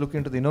please look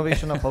into the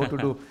innovation of how to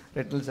do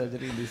retinal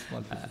surgery in these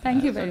small pupils.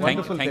 Thank you very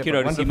much. Thank you,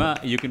 Dr.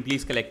 Seema. You can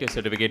please collect your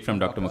certificate from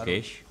Dr.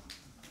 Mukesh.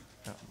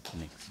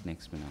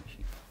 Next, Meenakshi.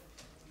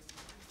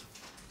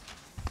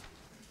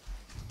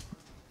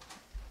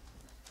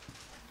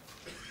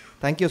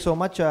 Thank you so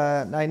much.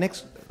 I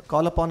next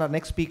call upon our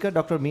next speaker,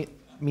 Dr.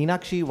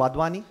 Meenakshi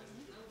Wadhwani.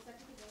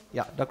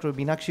 Yeah, Dr.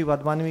 Meenakshi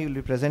Wadhwani will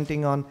be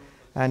presenting on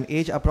an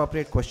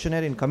age-appropriate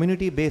questionnaire in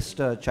community-based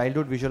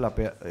childhood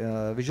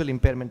visual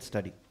impairment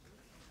study.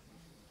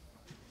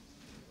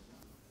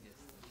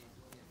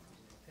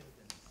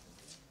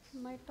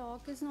 My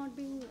talk is not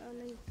being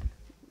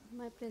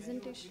my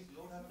presentation.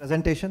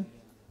 Presentation?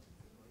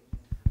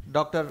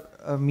 Dr.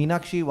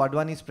 Meenakshi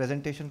Wadhwani's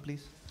presentation,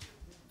 please.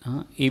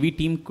 AV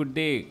team, could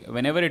they,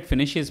 whenever it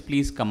finishes,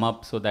 please come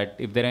up so that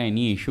if there are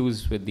any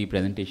issues with the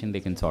presentation, they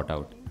can sort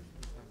out.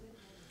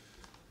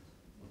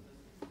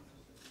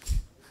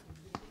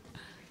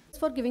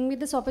 For giving me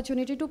this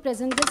opportunity to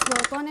present this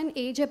work on an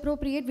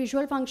age-appropriate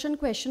visual function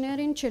questionnaire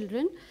in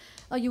children,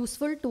 a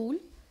useful tool.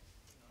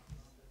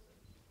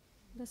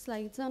 The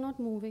slides are not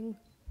moving.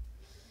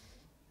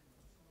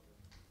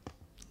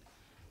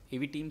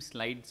 AV team,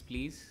 slides,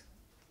 please.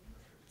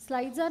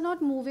 Slides are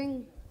not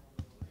moving.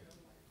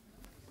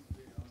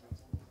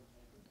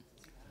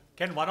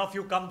 Can one of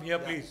you come here,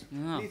 please?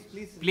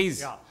 Please.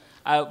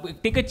 Yeah.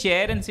 Take a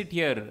chair and sit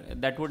here.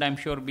 That would, I'm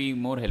sure, be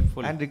more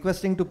helpful. And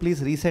requesting to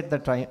please reset the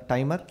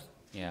timer.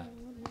 Yeah.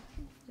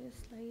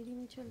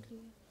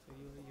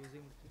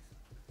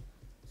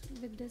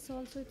 With this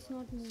also it's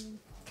not moving.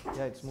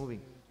 Yeah, it's moving.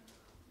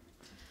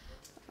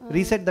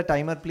 Reset the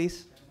timer,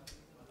 please.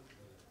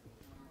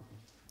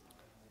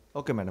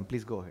 Okay, madam,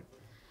 please go ahead.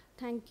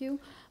 Thank you.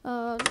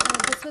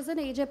 This was an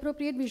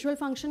age-appropriate visual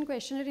function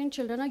questionnaire in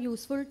children, a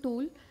useful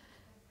tool.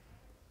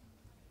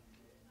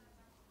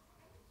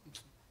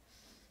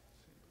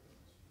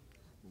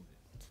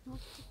 It's not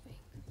moving.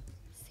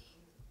 See.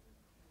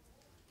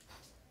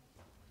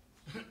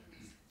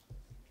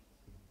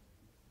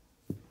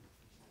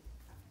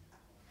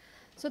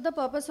 So the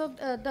purpose of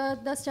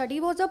the study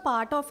was a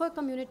part of a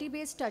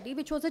community-based study,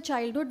 which was a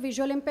childhood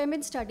visual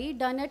impairment study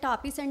done at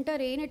RP Center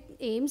A in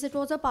Ames. It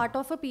was a part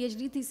of a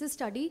PhD thesis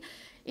study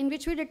in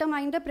which we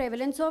determined the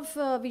prevalence of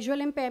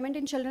visual impairment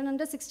in children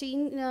under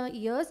 16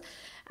 years.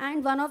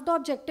 And one of the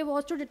objective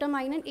was to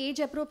determine an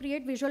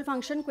age-appropriate visual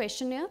function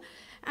questionnaire.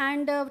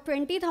 And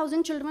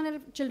 20,000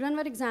 children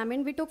were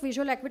examined. We took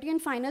visual acuity,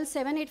 and finally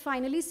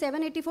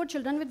 784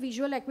 children with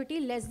visual acuity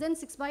less than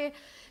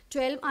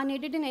 6/12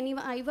 unaided in any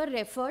eye were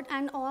referred,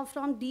 and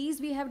from these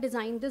we have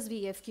designed this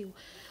VFQ.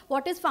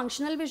 What is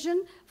functional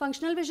vision?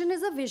 Functional vision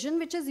is a vision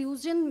which is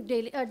used in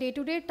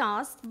day-to-day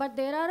tasks, but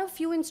there are a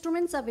few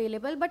instruments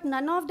available, but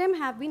none of them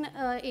have been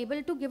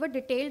able to give a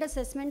detailed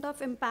assessment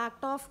of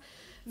impact of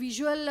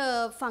visual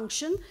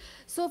function.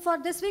 So for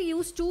this we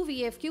use two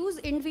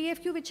VFQs. INT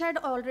VFQ, which had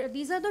already,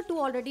 these are the two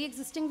already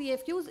existing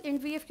VFQs,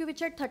 INT VFQ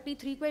which had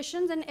 33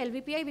 questions and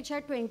LVPI which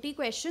had 20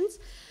 questions.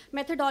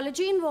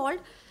 Methodology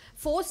involved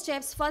 4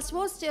 steps. First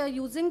was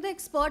using the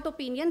expert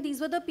opinion.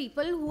 These were the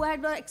people who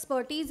had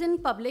expertise in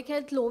public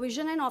health, low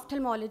vision and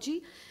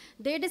ophthalmology.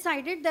 They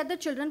decided that the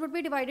children would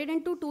be divided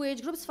into 2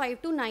 age groups,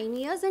 5 to 9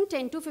 years and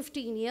 10 to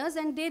 15 years,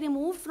 and they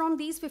removed from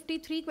these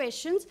 53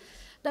 questions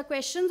the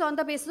questions on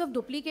the basis of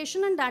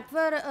duplication, and that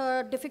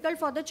were difficult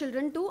for the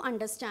children to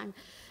understand.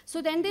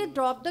 So then they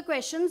dropped the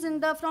questions in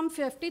the from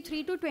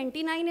 53 to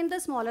 29 in the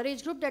smaller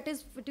age group, that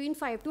is between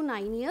 5 to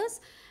 9 years,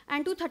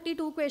 and to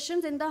 32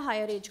 questions in the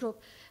higher age group.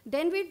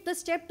 Then with the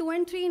step 2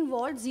 and 3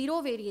 involved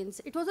zero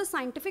variance. It was a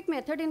scientific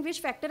method in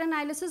which factor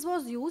analysis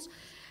was used.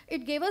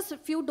 It gave us a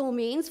few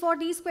domains for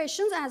these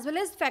questions as well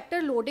as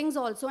factor loadings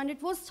also, and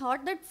it was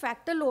thought that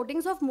factor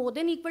loadings of more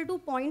than equal to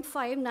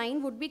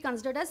 0.59 would be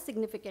considered as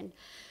significant.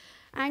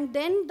 And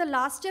then the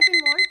last step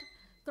involved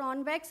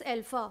Cronbach's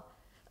alpha.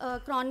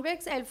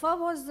 Cronbach's alpha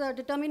was the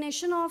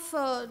determination of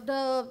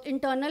the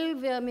internal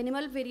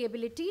minimal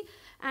variability,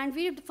 and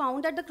we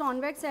found that the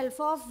Cronbach's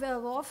alpha of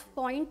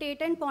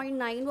 0.8 and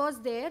 0.9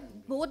 was there.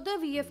 Both the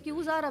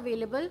VFQs are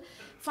available.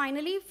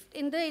 Finally,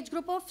 in the age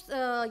group of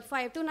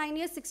 5 to 9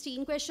 years,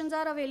 16 questions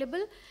are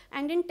available,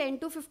 and in 10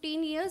 to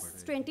 15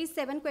 years,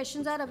 27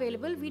 questions are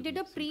available. We did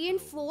a pre and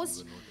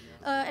post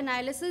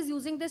analysis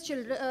using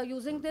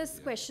this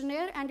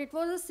questionnaire, and it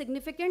was a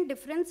significant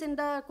difference in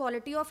the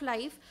quality of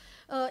life,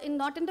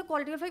 not in the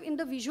quality of life, in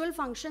the visual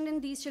function in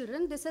these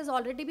children. This has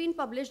already been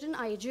published in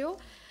IGO,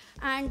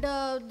 and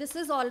this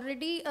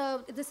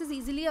is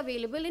easily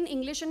available in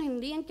English and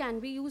Hindi and can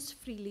be used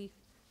freely.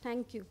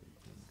 Thank you.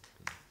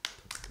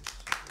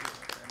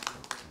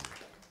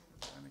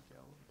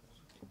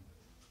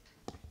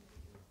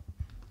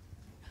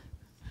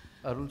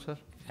 Arul sir,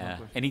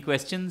 any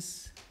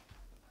questions?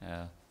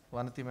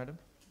 Vanati madam.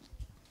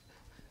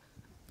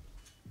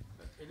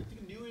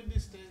 Anything new in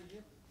this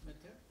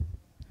method,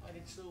 or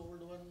it's the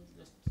old one?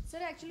 Sir,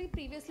 actually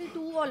previously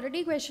 2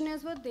 already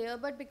questionnaires were there,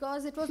 but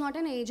because it was not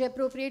an age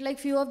appropriate, like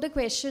few of the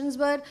questions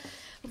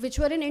which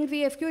were in INT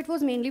VFQ, it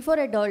was mainly for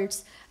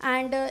adults,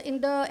 and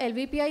in the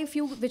LVPI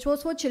few which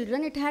was for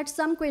children, it had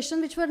some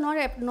questions which were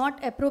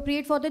not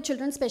appropriate for the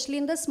children, especially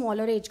in the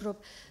smaller age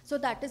group. So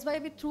that is why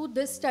through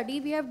this study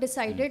we have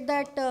decided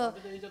that What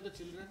is the age of the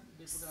children?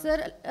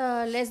 sir,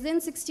 less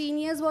than 16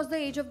 years was the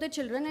age of the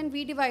children, and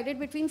we divided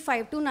between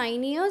 5 to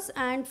 9 years,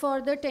 and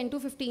for the 10 to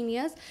 15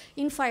 years.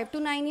 In 5 to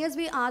 9 years,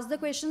 we asked the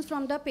questions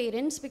from the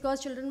parents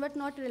because children were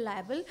not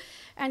reliable,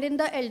 and in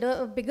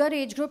the bigger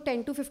age group,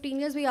 10 to 15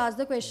 years, we asked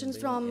the questions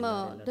from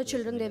the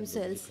children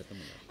themselves.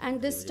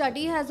 And this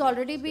study has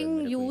already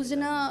been used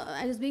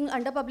is being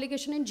under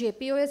publication in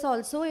JPOS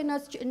also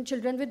in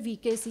children with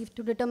VKC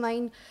to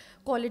determine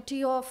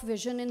quality of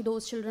vision in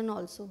those children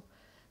also.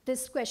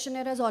 This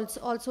questionnaire is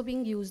also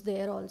being used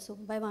there also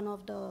by one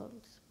of the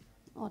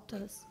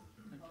authors.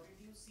 How did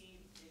you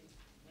see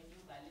when you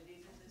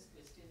validated this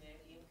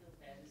questionnaire in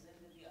comparison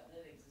with the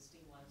other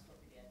existing ones for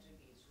pediatric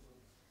age group?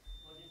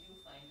 What did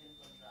you find in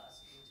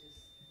contrast, which is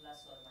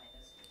plus or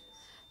minus to this?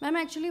 Ma'am,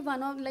 actually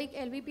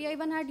LVPI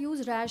one had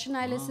used rash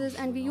analysis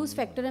and we use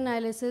factor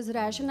analysis.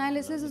 Rash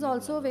analysis is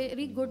also a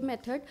very good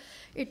method.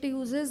 It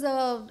uses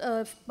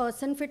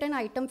person fit and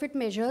item fit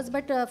measures,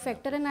 but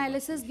factor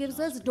analysis gives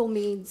us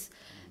domains.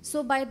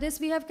 So by this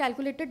we have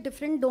calculated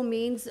different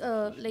domains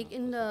like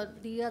in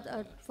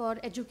for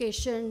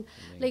education,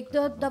 like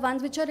the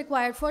ones which are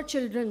required for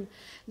children.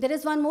 There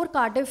is one more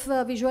Cardiff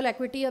visual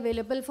acuity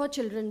available for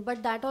children,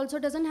 but that also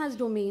doesn't has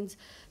domains.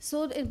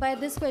 So by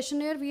this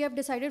questionnaire we have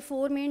decided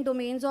 4 main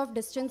domains of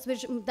distance,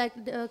 which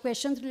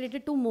questions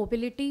related to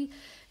mobility,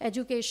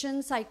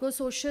 education,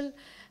 psychosocial,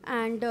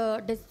 and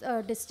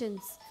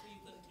distance.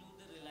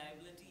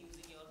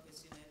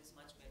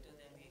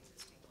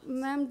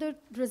 Ma'am, the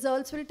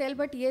results will tell,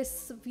 but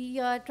yes, we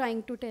are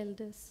trying to tell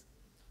this.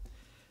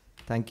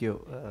 Thank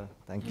you.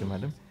 Thank you,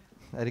 madam.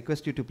 I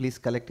request you to please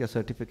collect your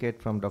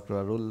certificate from Dr.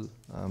 Arul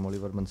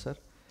Molivarman, sir.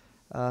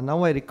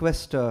 Now I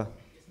request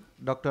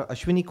Dr.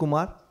 Ashwini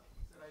Kumar.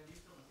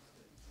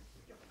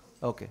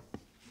 Okay.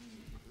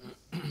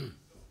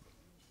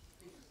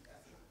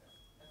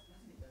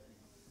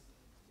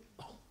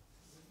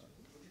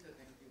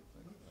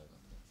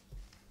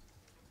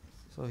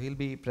 So he'll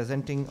be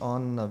presenting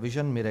on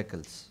vision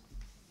miracles.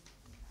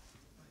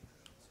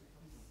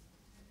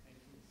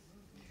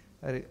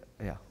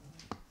 Yeah.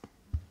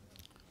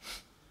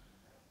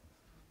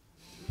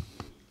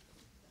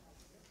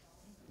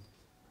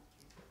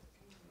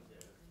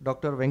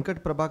 Dr.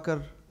 Venkat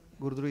Prabhakar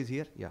Gurdru is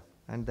here. Yeah.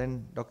 And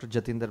then Dr.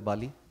 Jatinder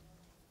Bali.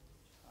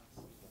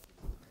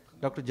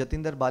 Dr.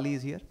 Jatinder Bali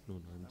is here? No,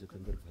 I'm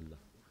Jatinder Bhalla.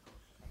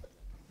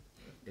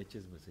 H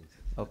is missing.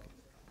 Okay.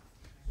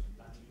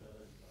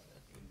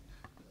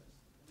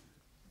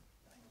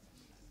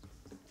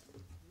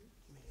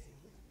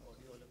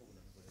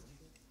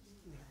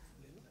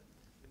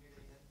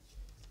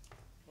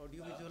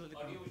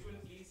 Audio visual,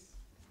 please.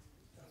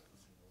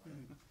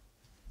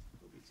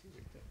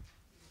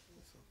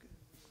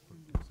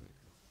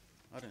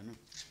 अरे ना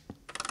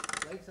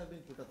Lights have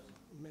been put up.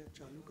 मैं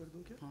चालू कर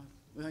दूं क्या?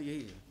 हाँ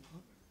यही है.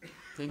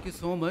 Thank you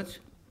so much,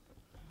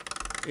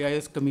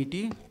 AIOS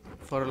committee,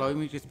 for allowing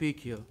me to speak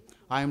here.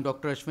 I am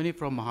Dr. Ashwini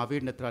from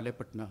Mahavir Netralaya,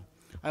 Patna.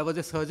 I was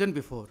a surgeon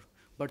before,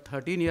 but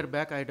 13 years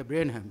back I had a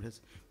brain hemorrhage,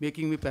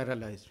 making me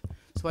paralyzed.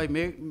 So I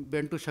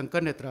went to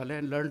Shankar Netralaya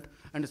and learned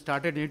and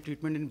started in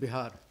treatment in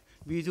Bihar,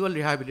 visual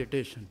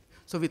rehabilitation.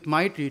 So with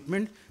my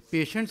treatment,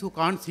 patients who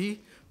can't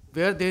see,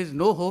 where there is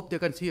no hope, they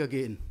can see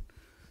again.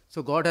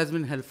 So God has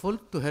been helpful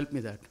to help me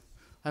that.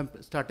 I'm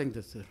starting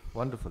this, sir.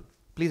 Wonderful.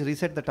 Please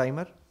reset the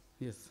timer.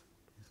 Yes.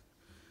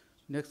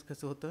 Next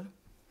कैसे होता है?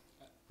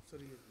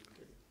 Sorry,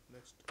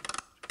 next.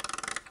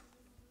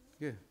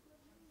 Yeah.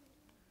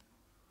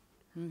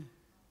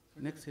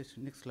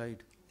 Next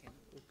slide. Can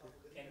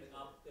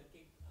आप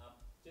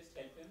just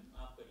help him,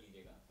 आप कर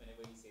लीजिएगा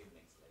whenever he says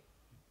next slide.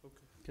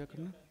 Okay. क्या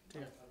करना?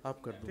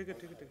 आप कर दो. ठीक है.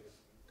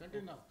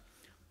 Continue now.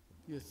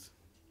 Yes.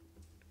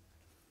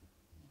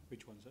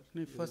 Which one, sir?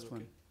 नहीं, first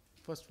one.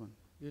 First one.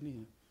 ये नहीं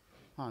है.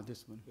 हाँ,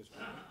 this one.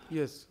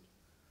 Yes.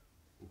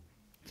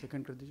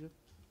 Second कर दीजिए.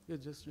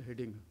 It's just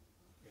heading.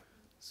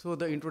 So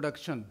the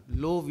introduction,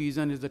 low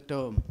vision is the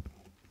term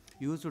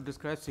used to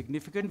describe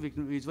significant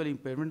visual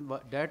impairment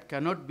that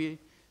cannot be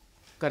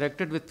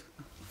corrected with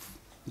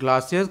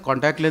glasses,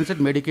 contact lenses,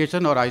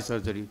 medication or eye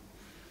surgery.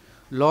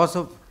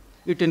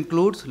 It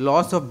includes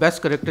loss of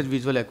best corrected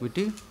visual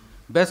acuity.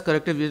 Best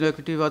corrected visual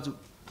acuity was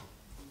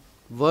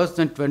worse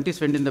than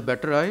 20% in the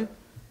better eye.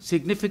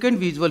 Significant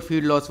visual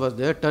field loss was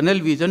there. Tunnel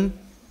vision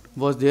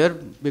was there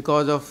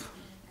because of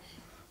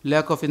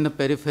lack of in the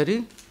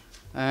periphery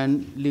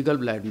and legal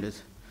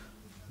blindness.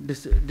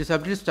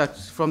 Disability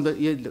starts from the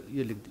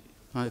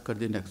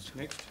next.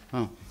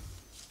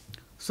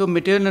 So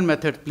material and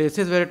method.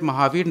 Places were at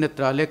Mahavir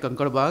Netralaya,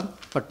 Kankarabagh,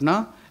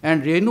 Patna,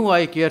 and Renu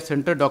Eye Care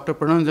Center, Dr.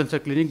 Pranam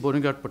Jansa Clinic,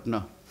 Boringhat,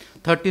 Patna.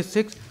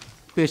 36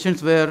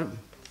 patients were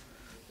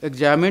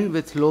examined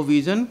with low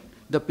vision.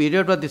 The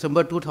period was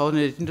December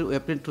 2018 to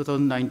April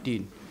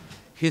 2019.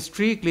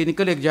 History,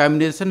 clinical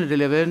examination,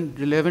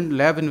 relevant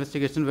lab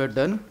investigation were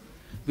done.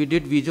 We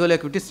did visual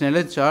acuity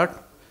Snellen chart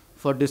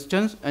for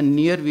distance and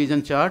near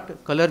vision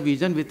chart, color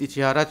vision with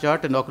Ishihara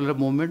chart and ocular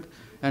movement,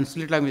 and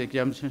slit line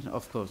examination,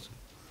 of course.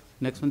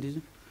 Next one, please.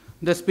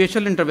 The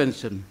spatial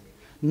intervention.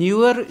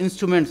 Newer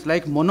instruments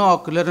like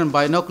monoocular and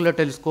binocular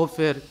telescopes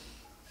were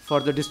for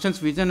the distance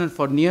vision and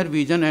for near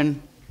vision,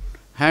 and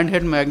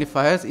handheld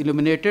magnifiers,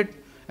 illuminated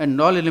and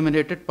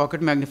non-illuminated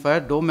pocket magnifier,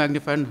 dome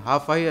magnifier, and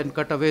half-eye and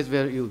cutaways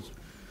were used.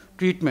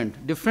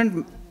 Treatment.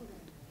 Different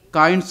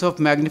kinds of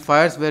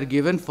magnifiers were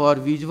given for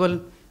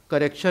visual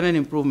correction and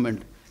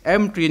improvement.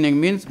 M training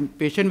means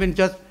patient will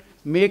just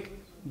make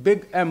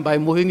big M by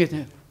moving his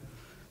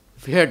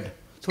head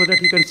so that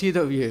he can see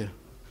the way.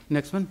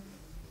 Next one.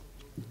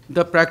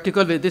 The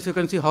practical way, this you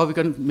can see how we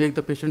can make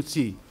the patient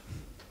see.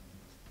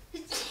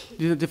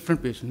 These are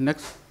different patients.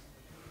 Next.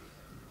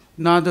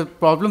 Now the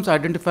problems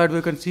identified,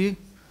 we can see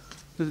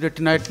the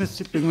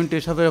retinitis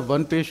pigmentosa, we have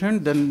one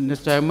patient, then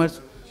nystagmus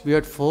we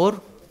had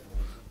 4,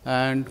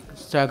 and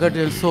staggered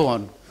and so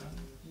on.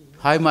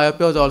 High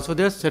myopia was also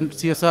there,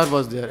 CSR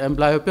was there, and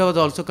myopia was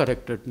also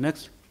corrected.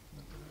 Next.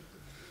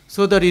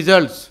 So the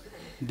results,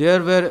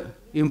 there were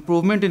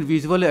improvement in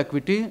visual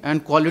acuity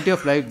and quality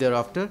of life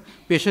thereafter.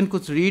 Patient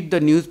could read the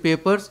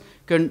newspapers,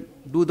 can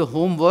do the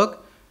homework,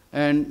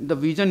 and the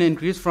vision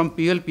increased from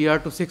PL/PR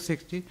to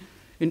 660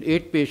 in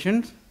 8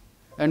 patients,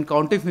 and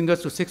counting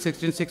fingers to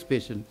 616 in 6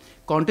 patients.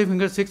 Counting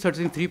fingers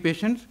 630 in 3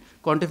 patients,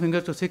 counting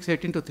fingers to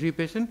 618 to 3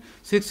 patients,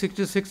 660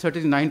 to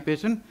 630 in 9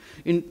 patients.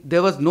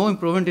 There was no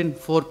improvement in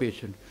 4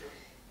 patients.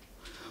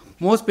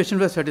 Most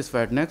patients were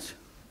satisfied. Next.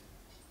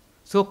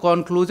 So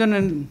conclusion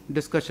and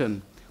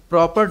discussion.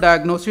 Proper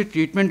diagnosis,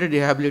 treatment and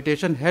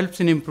rehabilitation helps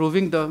in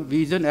improving the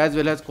vision as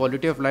well as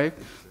quality of life.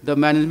 The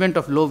management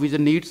of low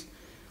vision needs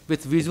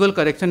with visual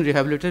correction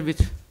rehabilitation,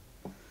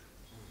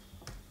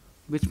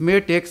 which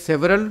may take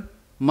several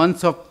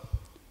months of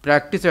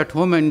practice at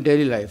home and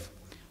daily life.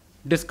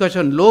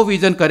 Discussion. Low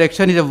vision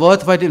correction is a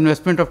worthwhile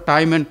investment of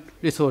time and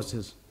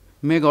resources.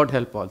 May God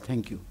help all.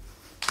 Thank you.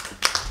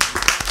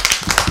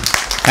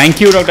 Thank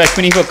you, Dr.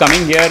 Ashwini, for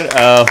coming here.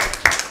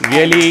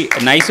 Really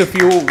nice of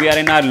you. We are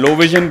in our low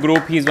vision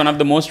group. He's one of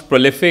the most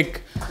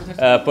prolific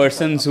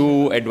persons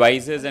who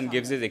advises and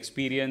gives his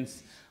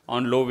experience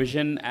on low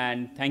vision.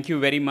 And thank you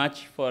very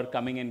much for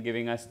coming and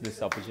giving us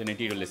this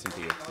opportunity to listen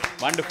to you.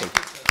 Wonderful.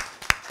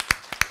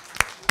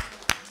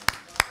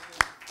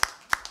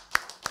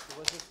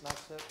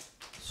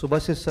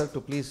 Subhashis sir,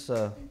 to please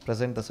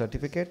present the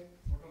certificate.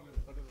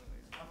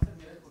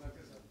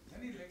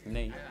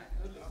 नहीं.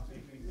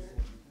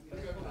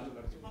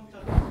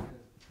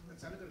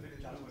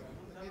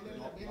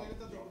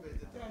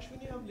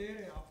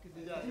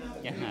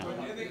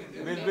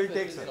 We'll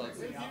take, sir.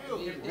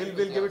 We'll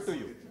give it to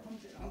you.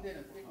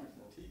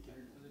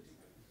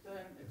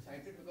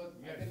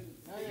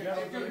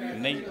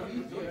 नहीं.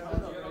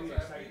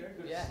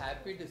 We are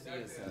happy to see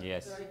you, sir.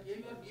 Yes. I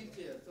came here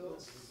wheelchair, so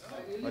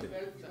I really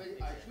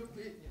felt I should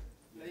be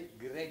like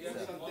great,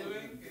 sir.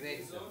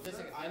 Great, sir. Just a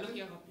second. I look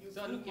here.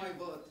 Sir, look my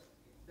birth.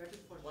 That is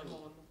for one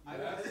more. I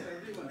will help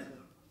everyone.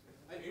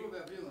 I prove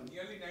everyone.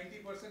 Nearly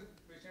 90%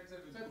 patients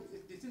are visual. Sir,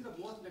 this is the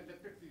most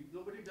neglected field.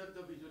 Nobody does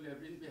the visual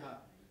in Bihar,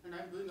 and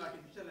I'm doing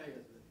artificial eye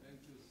as well. Thank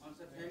you.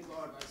 Sir, thank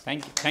God.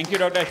 Thank you,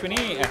 Dr. Ashwini.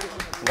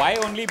 Why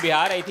only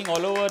Bihar? I think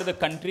all over the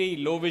country,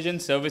 low vision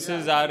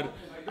services are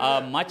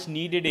a much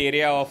needed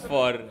area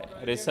for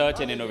research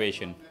and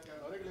innovation.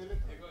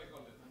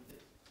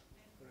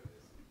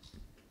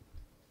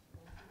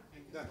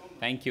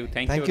 Thank you.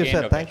 Thank you again,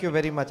 sir. Dr. Thank you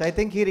very much. I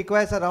think he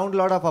requires a round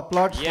lot of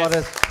applause for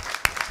us.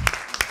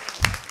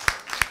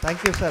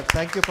 Thank you, sir.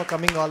 Thank you for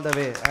coming all the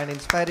way and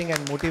inspiring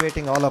and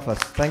motivating all of us.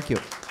 Thank you.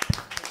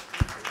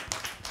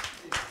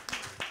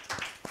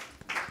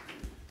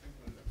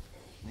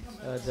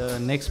 The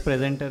next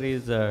presenter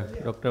is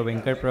Dr.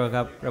 Venkat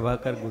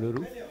Prabhakar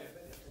Guduru.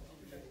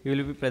 He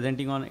will be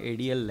presenting on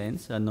ADL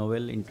lens, a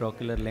novel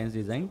intraocular lens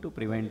designed to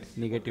prevent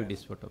negative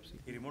dysphotopsia.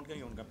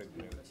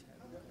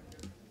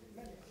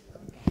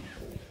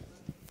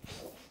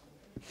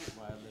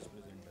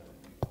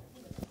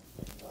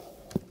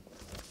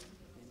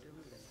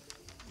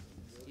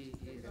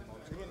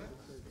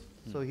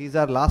 So he's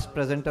our last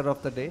presenter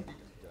of the day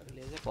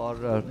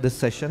for this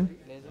session.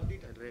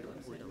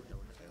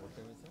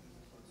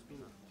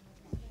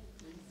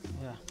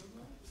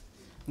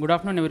 Good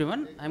afternoon,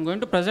 everyone. I am going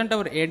to present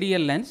our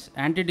ADL lens,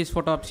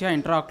 anti-dysphotopsia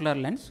intraocular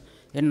lens,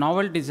 a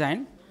novel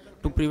design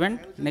to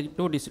prevent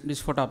negative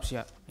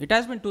dysphotopsia. It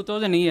has been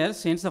 2000 years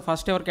since the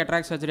first ever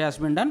cataract surgery has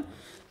been done.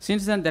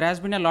 Since then, there has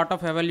been a lot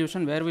of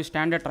evolution where we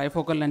stand at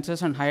trifocal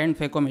lenses and high-end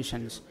phaco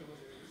machines.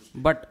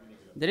 But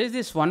there is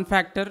this one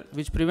factor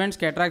which prevents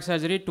cataract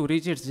surgery to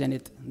reach its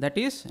zenith. That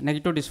is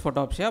negative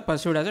dysphotopsia,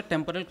 perceived as a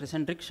temporal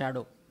crescentic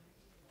shadow.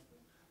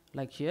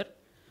 Like here,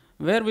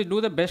 where we do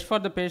the best for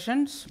the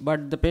patients,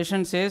 but the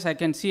patient says, I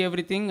can see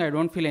everything, I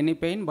don't feel any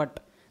pain, but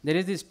there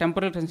is this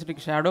temporal crescentic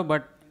shadow,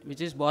 but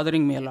which is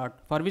bothering me a lot,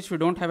 for which we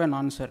don't have an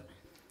answer.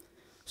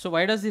 So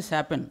why does this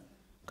happen?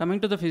 Coming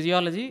to the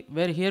physiology,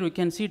 where here we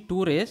can see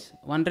two rays.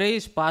 One ray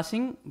is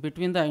passing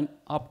between the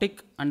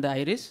optic and the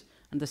iris,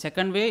 and the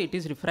second way it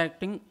is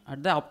refracting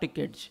at the optic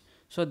edge.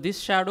 So this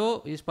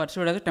shadow is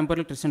perceived as a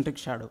temporal crescentic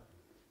shadow.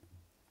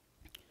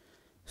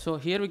 So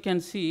here we can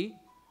see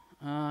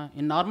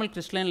in normal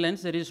crystalline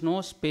lens, there is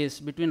no space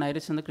between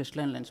iris and the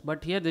crystalline lens.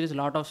 But here there is a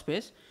lot of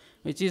space,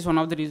 which is one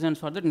of the reasons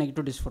for the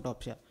negative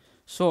dysphotopsia.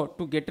 So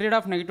to get rid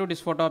of negative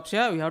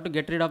dysphotopsia, we have to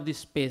get rid of this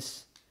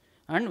space.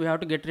 And we have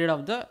to get rid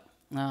of the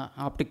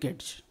optic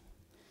edge.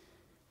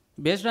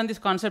 Based on this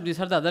concept, these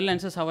are the other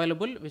lenses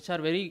available, which are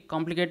very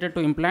complicated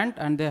to implant,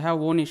 and they have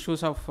own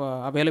issues of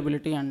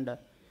availability and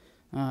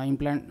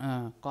implant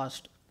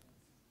cost.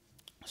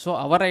 So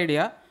our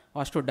idea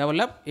was to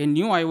develop a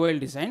new IOL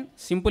design,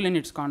 simple in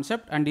its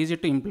concept and easy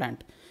to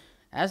implant.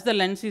 As the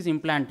lens is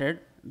implanted,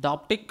 the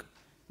optic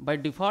by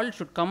default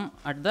should come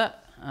at the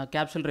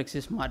capsule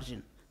rhexis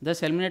margin,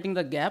 thus eliminating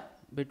the gap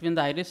between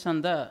the iris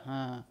and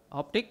the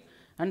optic,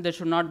 and there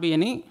should not be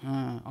any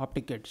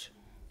optic edge.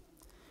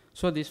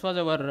 So this was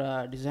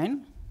our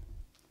design.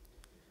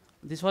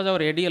 This was our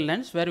ADL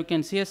lens, where you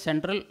can see a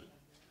central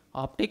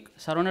optic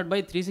surrounded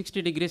by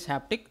 360 degrees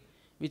haptic,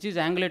 which is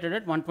angulated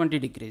at 120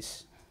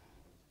 degrees.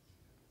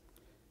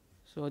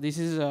 So this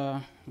is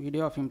a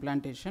video of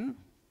implantation,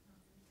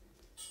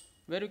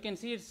 where you can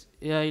see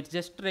it's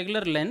just a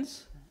regular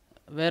lens,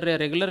 where a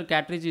regular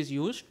cartridge is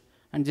used,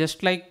 and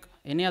just like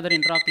any other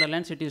intraocular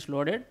lens, it is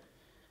loaded.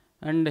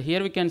 And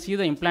here we can see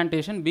the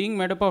implantation being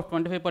made up of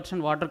 25%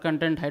 water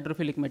content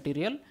hydrophilic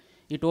material.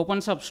 It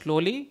opens up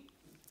slowly.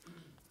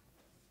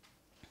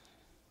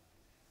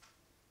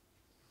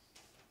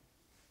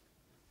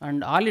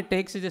 And all it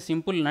takes is a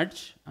simple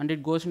nudge, and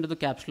it goes into the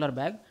capsular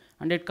bag.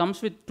 And it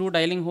comes with two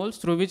dialing holes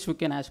through which we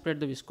can aspirate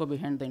the visco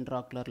behind the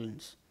intraocular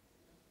lens.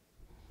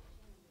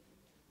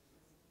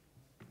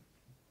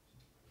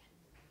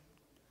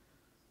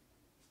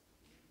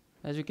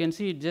 As you can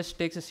see, it just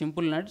takes a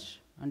simple nudge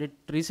and it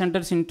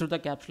recenters into the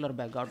capsular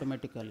bag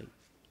automatically.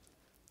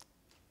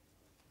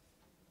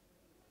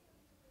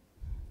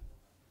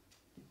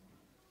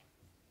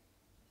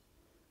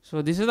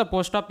 So this is the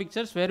post-op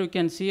pictures where you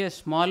can see a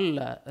small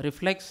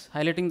reflex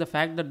highlighting the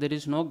fact that there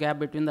is no gap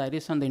between the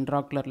iris and the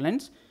intraocular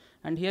lens.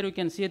 And here you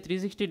can see a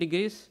 360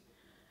 degrees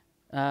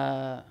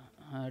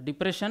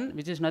depression,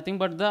 which is nothing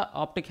but the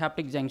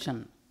optic-haptic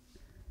junction.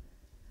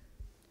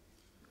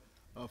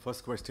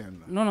 First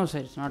question. No, sir,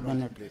 it's not done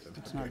yet.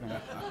 It's not done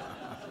yet.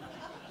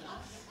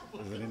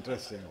 This is an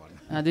interesting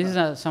one. This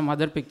is some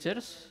other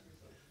pictures.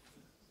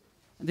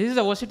 This is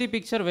the OCT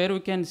picture where we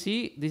can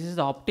see this is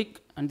the optic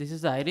and this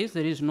is the iris.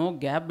 There is no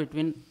gap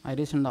between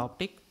iris and the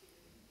optic.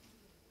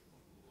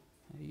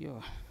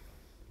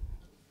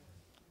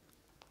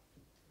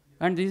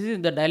 And this is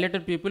the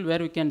dilated pupil where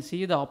we can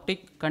see the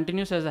optic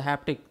continues as a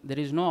haptic. There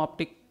is no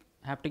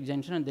optic-haptic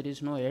junction and there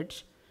is no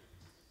edge.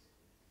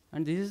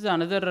 And this is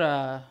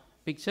another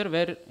picture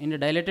where in the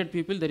dilated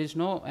pupil there is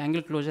no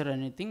angle closure or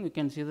anything. We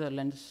can see the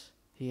lens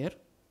here.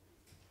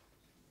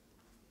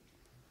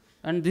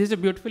 And this is a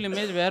beautiful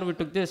image where we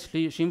took this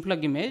shim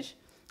plug image.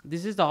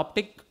 This is the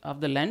optic of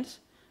the lens.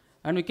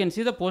 And we can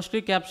see the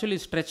posterior capsule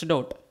is stretched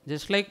out,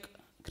 just like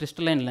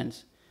crystalline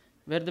lens,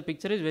 where the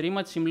picture is very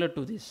much similar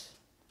to this.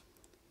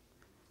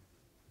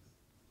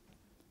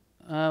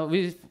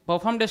 We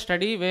performed a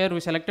study where we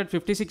selected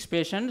 56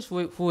 patients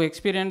who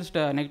experienced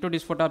negative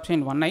dysphotopsia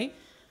in one eye,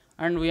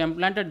 and we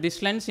implanted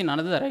this lens in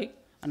another eye,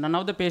 and none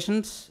of the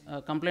patients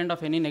complained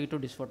of any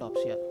negative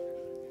dysphotopsia.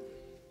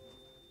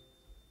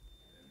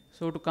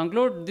 So to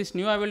conclude, this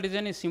new IOL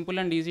design is simple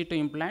and easy to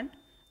implant,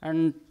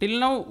 and till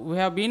now we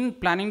have been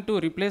planning to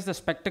replace the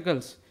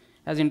spectacles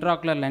as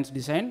intraocular lens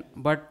design,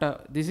 but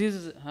this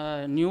is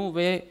a new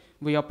way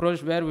we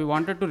approached where we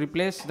wanted to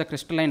replace the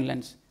crystalline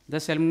lens,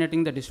 thus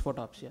eliminating the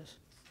dysphotopsias.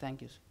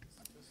 Thank you,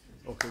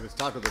 sir. Okay, we'll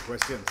start with the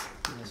questions.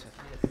 Yes,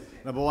 sir.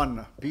 Number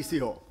one,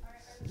 PCO.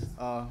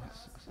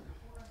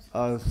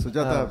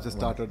 Sujata have just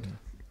started.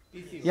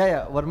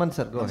 Yeah, Varman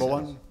sir, go Number ahead.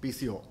 one,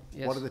 PCO.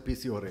 Yes. What is the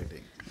PCO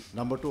rating?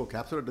 Number two,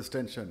 capsular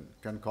distension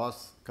can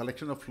cause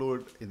collection of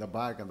fluid in the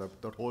back and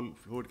that whole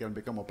fluid can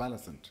become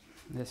opalescent.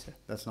 Yes, sir.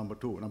 That's number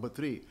two. Number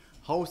three,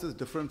 how is this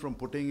different from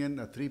putting in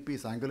a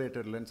 3-piece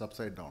angulated lens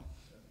upside down?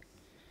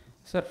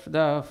 Sir,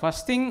 the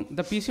first thing,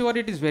 the PCO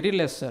rate is very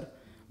less, sir,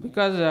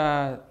 because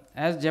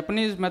as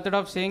Japanese method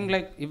of saying,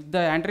 like if the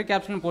anterior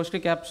capsule and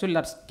posterior capsule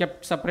are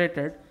kept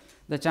separated,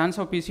 the chance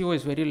of PCO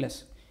is very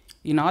less.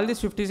 In all these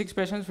 56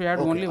 patients, we had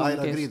only one case.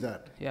 I'll agree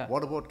that. Yeah.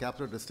 What about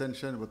capsular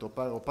distension with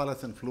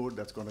opalescent fluid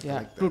that's going to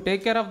collect To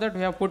take care of that,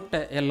 we have put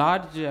a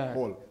large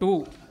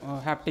two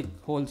haptic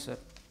holes, sir.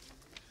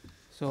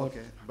 So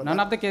none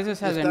of the cases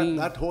has any.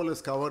 That hole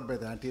is covered by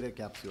the anterior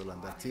capsule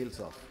and that seals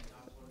off.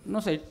 No,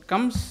 sir, it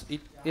comes,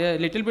 a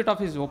little bit of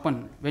is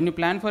open. When you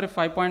plan for a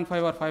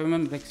 5.5 or 5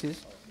 mm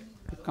rexis,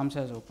 it comes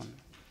as open.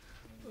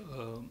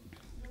 The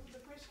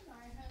question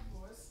I had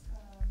was,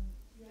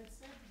 you had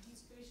said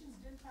these patients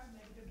didn't have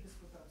negative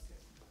dysphotopsia.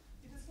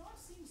 It does not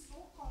seem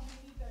so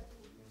commonly that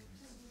you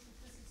just do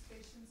 56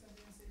 patients and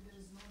then say there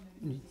is no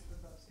negative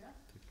dysphotopsia.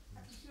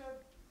 And if you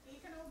have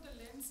taken out the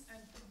lens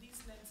and put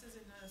these lenses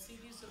in a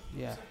series of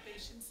groups of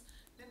patients,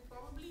 then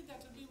probably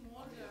that will be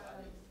more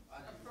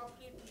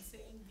appropriate in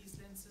saying these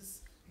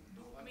lenses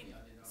do. I mean,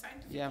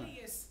 scientifically,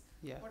 yes.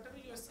 Yeah. Whatever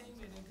you're saying,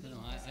 we're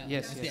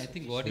agreeing. I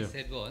think what he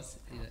said was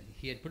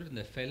he had put it in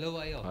the fellow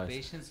eye of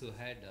patients who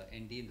had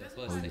ND in the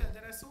first eye.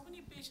 There are so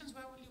many patients who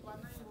have only one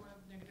eye who have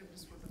negative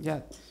dysphotopsia. Yeah.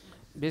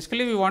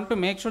 Basically, we want to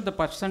make sure the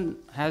person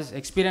has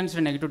experienced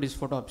a negative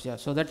dysphotopsia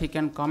so that he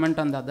can comment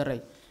on the other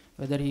eye,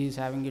 whether he is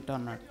having it or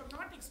not. But you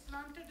have not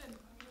explanted and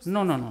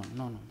No.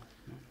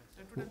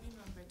 That would have been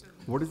a better.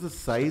 What is the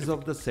size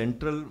of the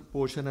central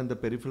portion and the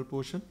peripheral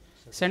portion?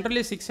 Central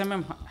is 6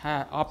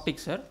 mm optic,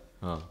 sir.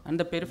 And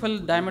the peripheral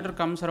diameter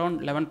comes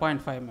around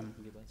 11.5 mm.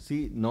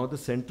 See, now the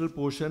central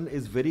portion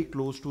is very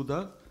close to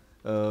the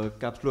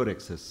capsular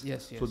axis.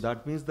 Yes. So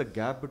that means the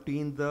gap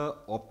between the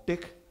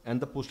optic and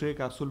the posterior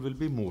capsule will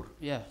be more.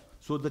 Yeah.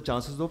 So the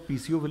chances of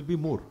PCO will be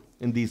more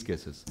in these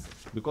cases,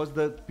 because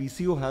the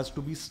PCO has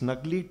to be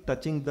snugly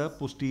touching the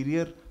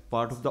posterior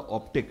part of the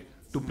optic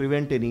to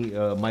prevent any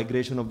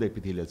migration of the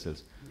epithelial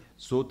cells.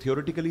 So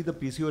theoretically, the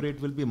PCO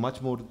rate will be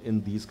much more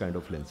in these kind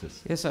of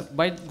lenses. Yes, sir.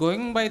 By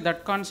going by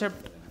that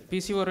concept,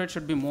 PCO rate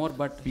should be more,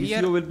 but PCO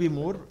here will be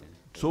more.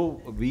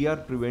 So we are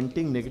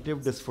preventing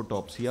negative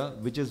dysphotopsia,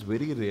 which is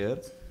very rare,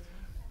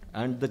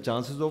 and the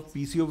chances of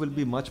PCO will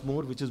be much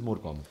more, which is more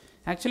common.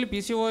 Actually,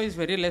 PCO is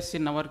very less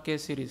in our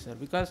case series, sir,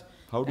 because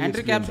How do you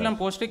anterior explain capsule that? and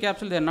posterior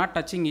capsule, they are not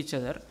touching each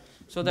other.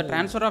 So the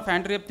transfer of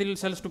anterior epithelial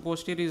cells to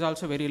posterior is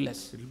also very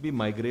less. It will be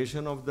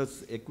migration of the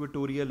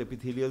equatorial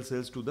epithelial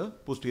cells to the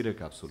posterior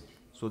capsule.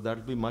 So that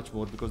will be much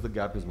more because the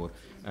gap is more.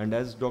 And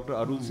as Dr.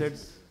 Arul said,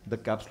 the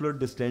capsular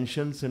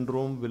distension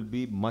syndrome will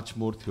be much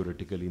more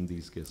theoretical in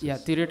these cases. Yeah,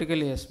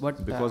 theoretically yes,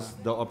 but because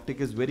the optic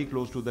is very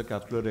close to the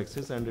capsular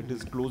axis and it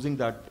is closing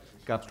that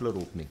capsular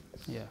opening.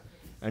 Yeah.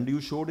 And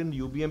you showed in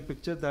UBM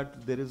picture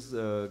that there is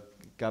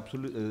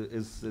capsule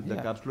the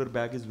capsular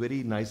bag is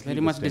very nicely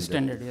very much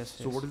distended. Yes.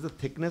 So what is the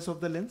thickness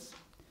of the lens?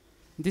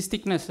 This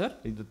thickness, sir?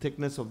 The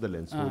thickness of the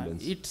lens.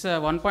 It's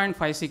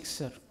 1.56,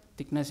 sir.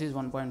 thickness is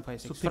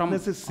 1.56. So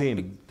thickness is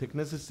same.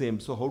 Thickness is same.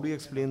 So how do you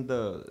explain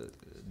the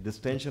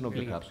distension of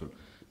the capsule?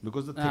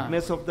 Because the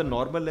thickness of the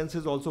normal lens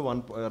is also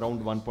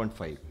around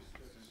 1.5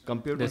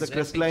 compared to the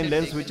crystalline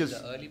lens, which is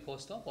the early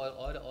post-op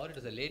or it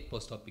is a late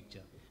post-op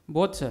picture.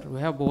 Both, sir. We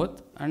have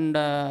both, and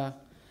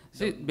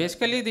see,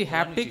 basically the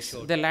haptics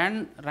they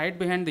land right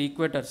behind the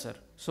equator, sir.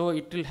 So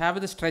it will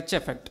have the stretch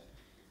effect.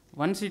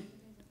 Once it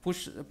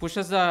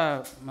pushes the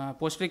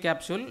posterior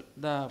capsule,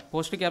 the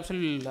posterior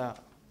capsule will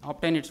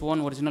obtain its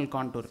own original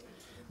contour.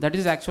 That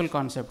is the actual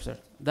concept, sir.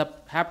 The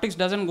haptics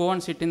doesn't go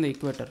and sit in the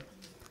equator.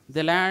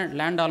 They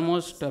land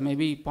almost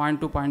maybe 0.2,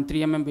 0.3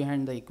 mm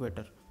behind the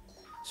equator.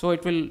 So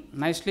it will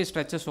nicely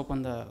stretches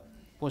open the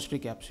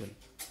posterior capsule.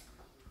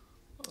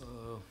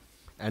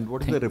 And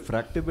what is the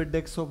refractive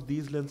index of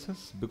these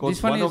lenses?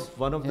 Because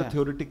one of the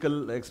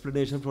theoretical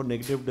explanation for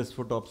negative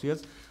dysphotopsia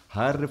is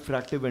higher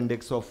refractive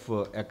index of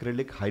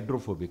acrylic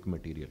hydrophobic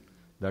material.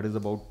 That is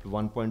about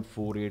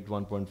 1.48,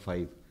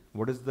 1.5.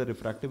 What is the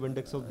refractive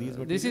index of these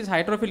materials? This is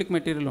hydrophilic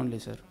material only,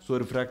 sir. So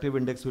refractive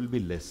index will be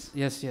less.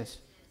 Yes, yes.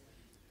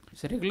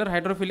 It's a regular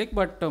hydrophilic,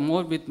 but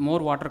with more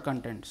water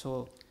content.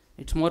 So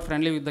it's more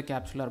friendly with the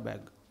capsular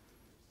bag.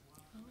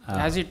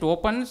 As it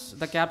opens,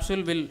 the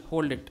capsule will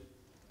hold it.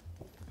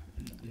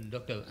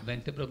 Dr.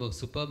 Venkaprabhu,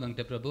 superb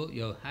Venkaprabhu,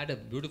 you had a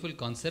beautiful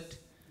concept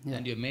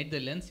and you made the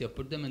lens, you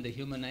put them in the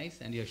human eyes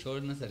and you have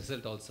shown us the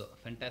result also.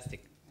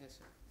 Fantastic. Yes,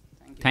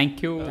 sir.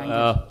 Thank you.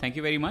 Thank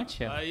you very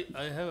much. I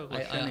have a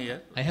question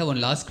here. I have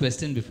one last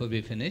question before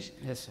we finish.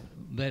 Yes, sir.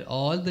 Were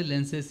all the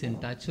lenses in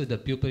touch with the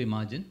pupillary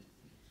margin?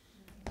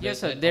 Yes,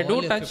 sir. They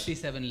do touch.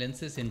 57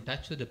 lenses in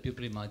touch with the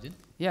pupillary margin?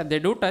 Yeah, they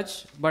do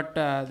touch, but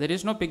there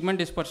is no pigment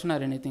dispersion or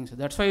anything. So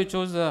that's why you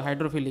chose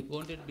hydrophilic.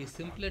 Won't it be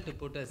simpler to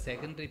put a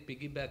secondary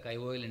piggyback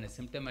IOL in a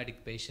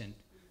symptomatic patient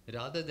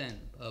rather than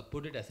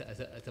put it as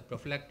a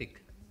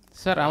prophylactic?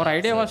 Sir, our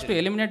idea was to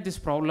eliminate this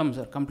problem,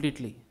 sir,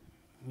 completely.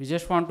 We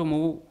just want to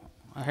move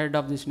ahead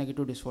of this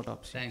negative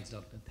dysphotopsia. Thanks,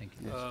 doctor. Thank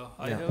you.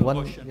 I have a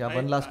question.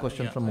 One last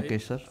question from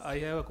Mukesh, sir. I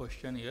have a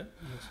question here.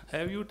 Yes.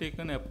 Have you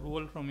taken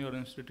approval from your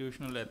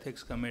institutional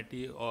ethics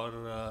committee, or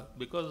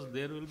because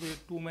there will be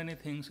too many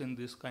things in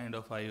this kind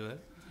of IOL?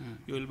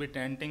 You will be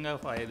tenting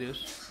of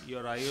iris.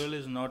 Your IOL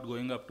is not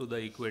going up to the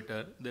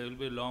equator. There will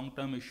be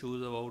long-term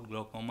issues about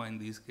glaucoma in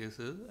these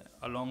cases,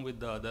 along with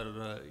the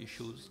other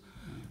issues.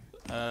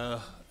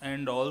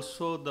 And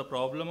also the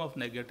problem of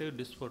negative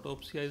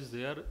dysphotopsia is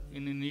there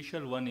in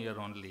initial 1 year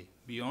only.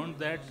 Beyond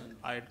that,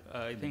 I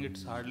think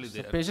it's hardly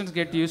there. Patients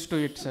get used to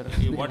it, sir.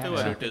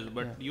 Whatever it is,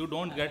 but you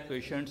don't get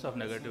patients of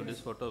negative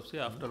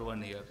dysphotopsia after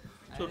 1 year.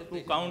 So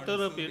to counter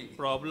a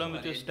problem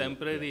which is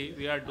temporary,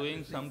 we are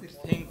doing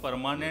something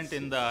permanent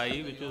in the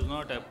eye which is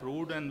not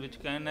approved and which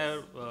can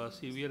have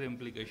severe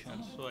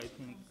implications. So I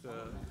think...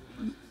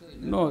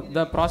 No,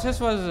 the process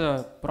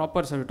was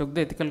proper, sir. We took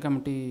the ethical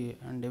committee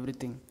and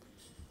everything.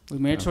 We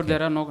made sure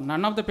there are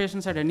none of the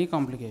patients had any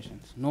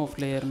complications. No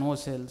flare, no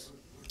cells.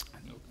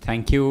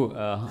 Thank you.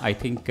 I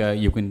think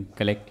you can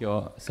collect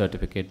your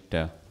certificate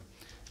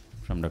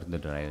from Dr.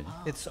 Darayaji.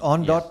 It's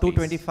on dot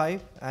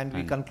 225 and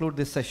we conclude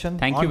this session.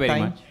 Thank you very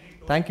much.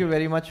 Thank you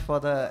very much for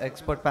the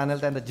expert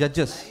panel and the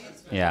judges.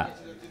 Yeah.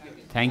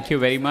 Thank you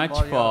very much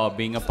for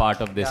being a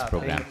part of this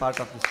program. Being a part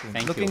of this team.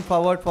 Thank Looking you.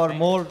 forward for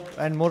more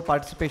and more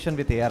participation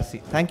with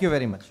ARC. Thank you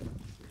very much.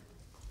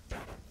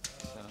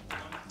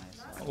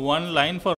 One line for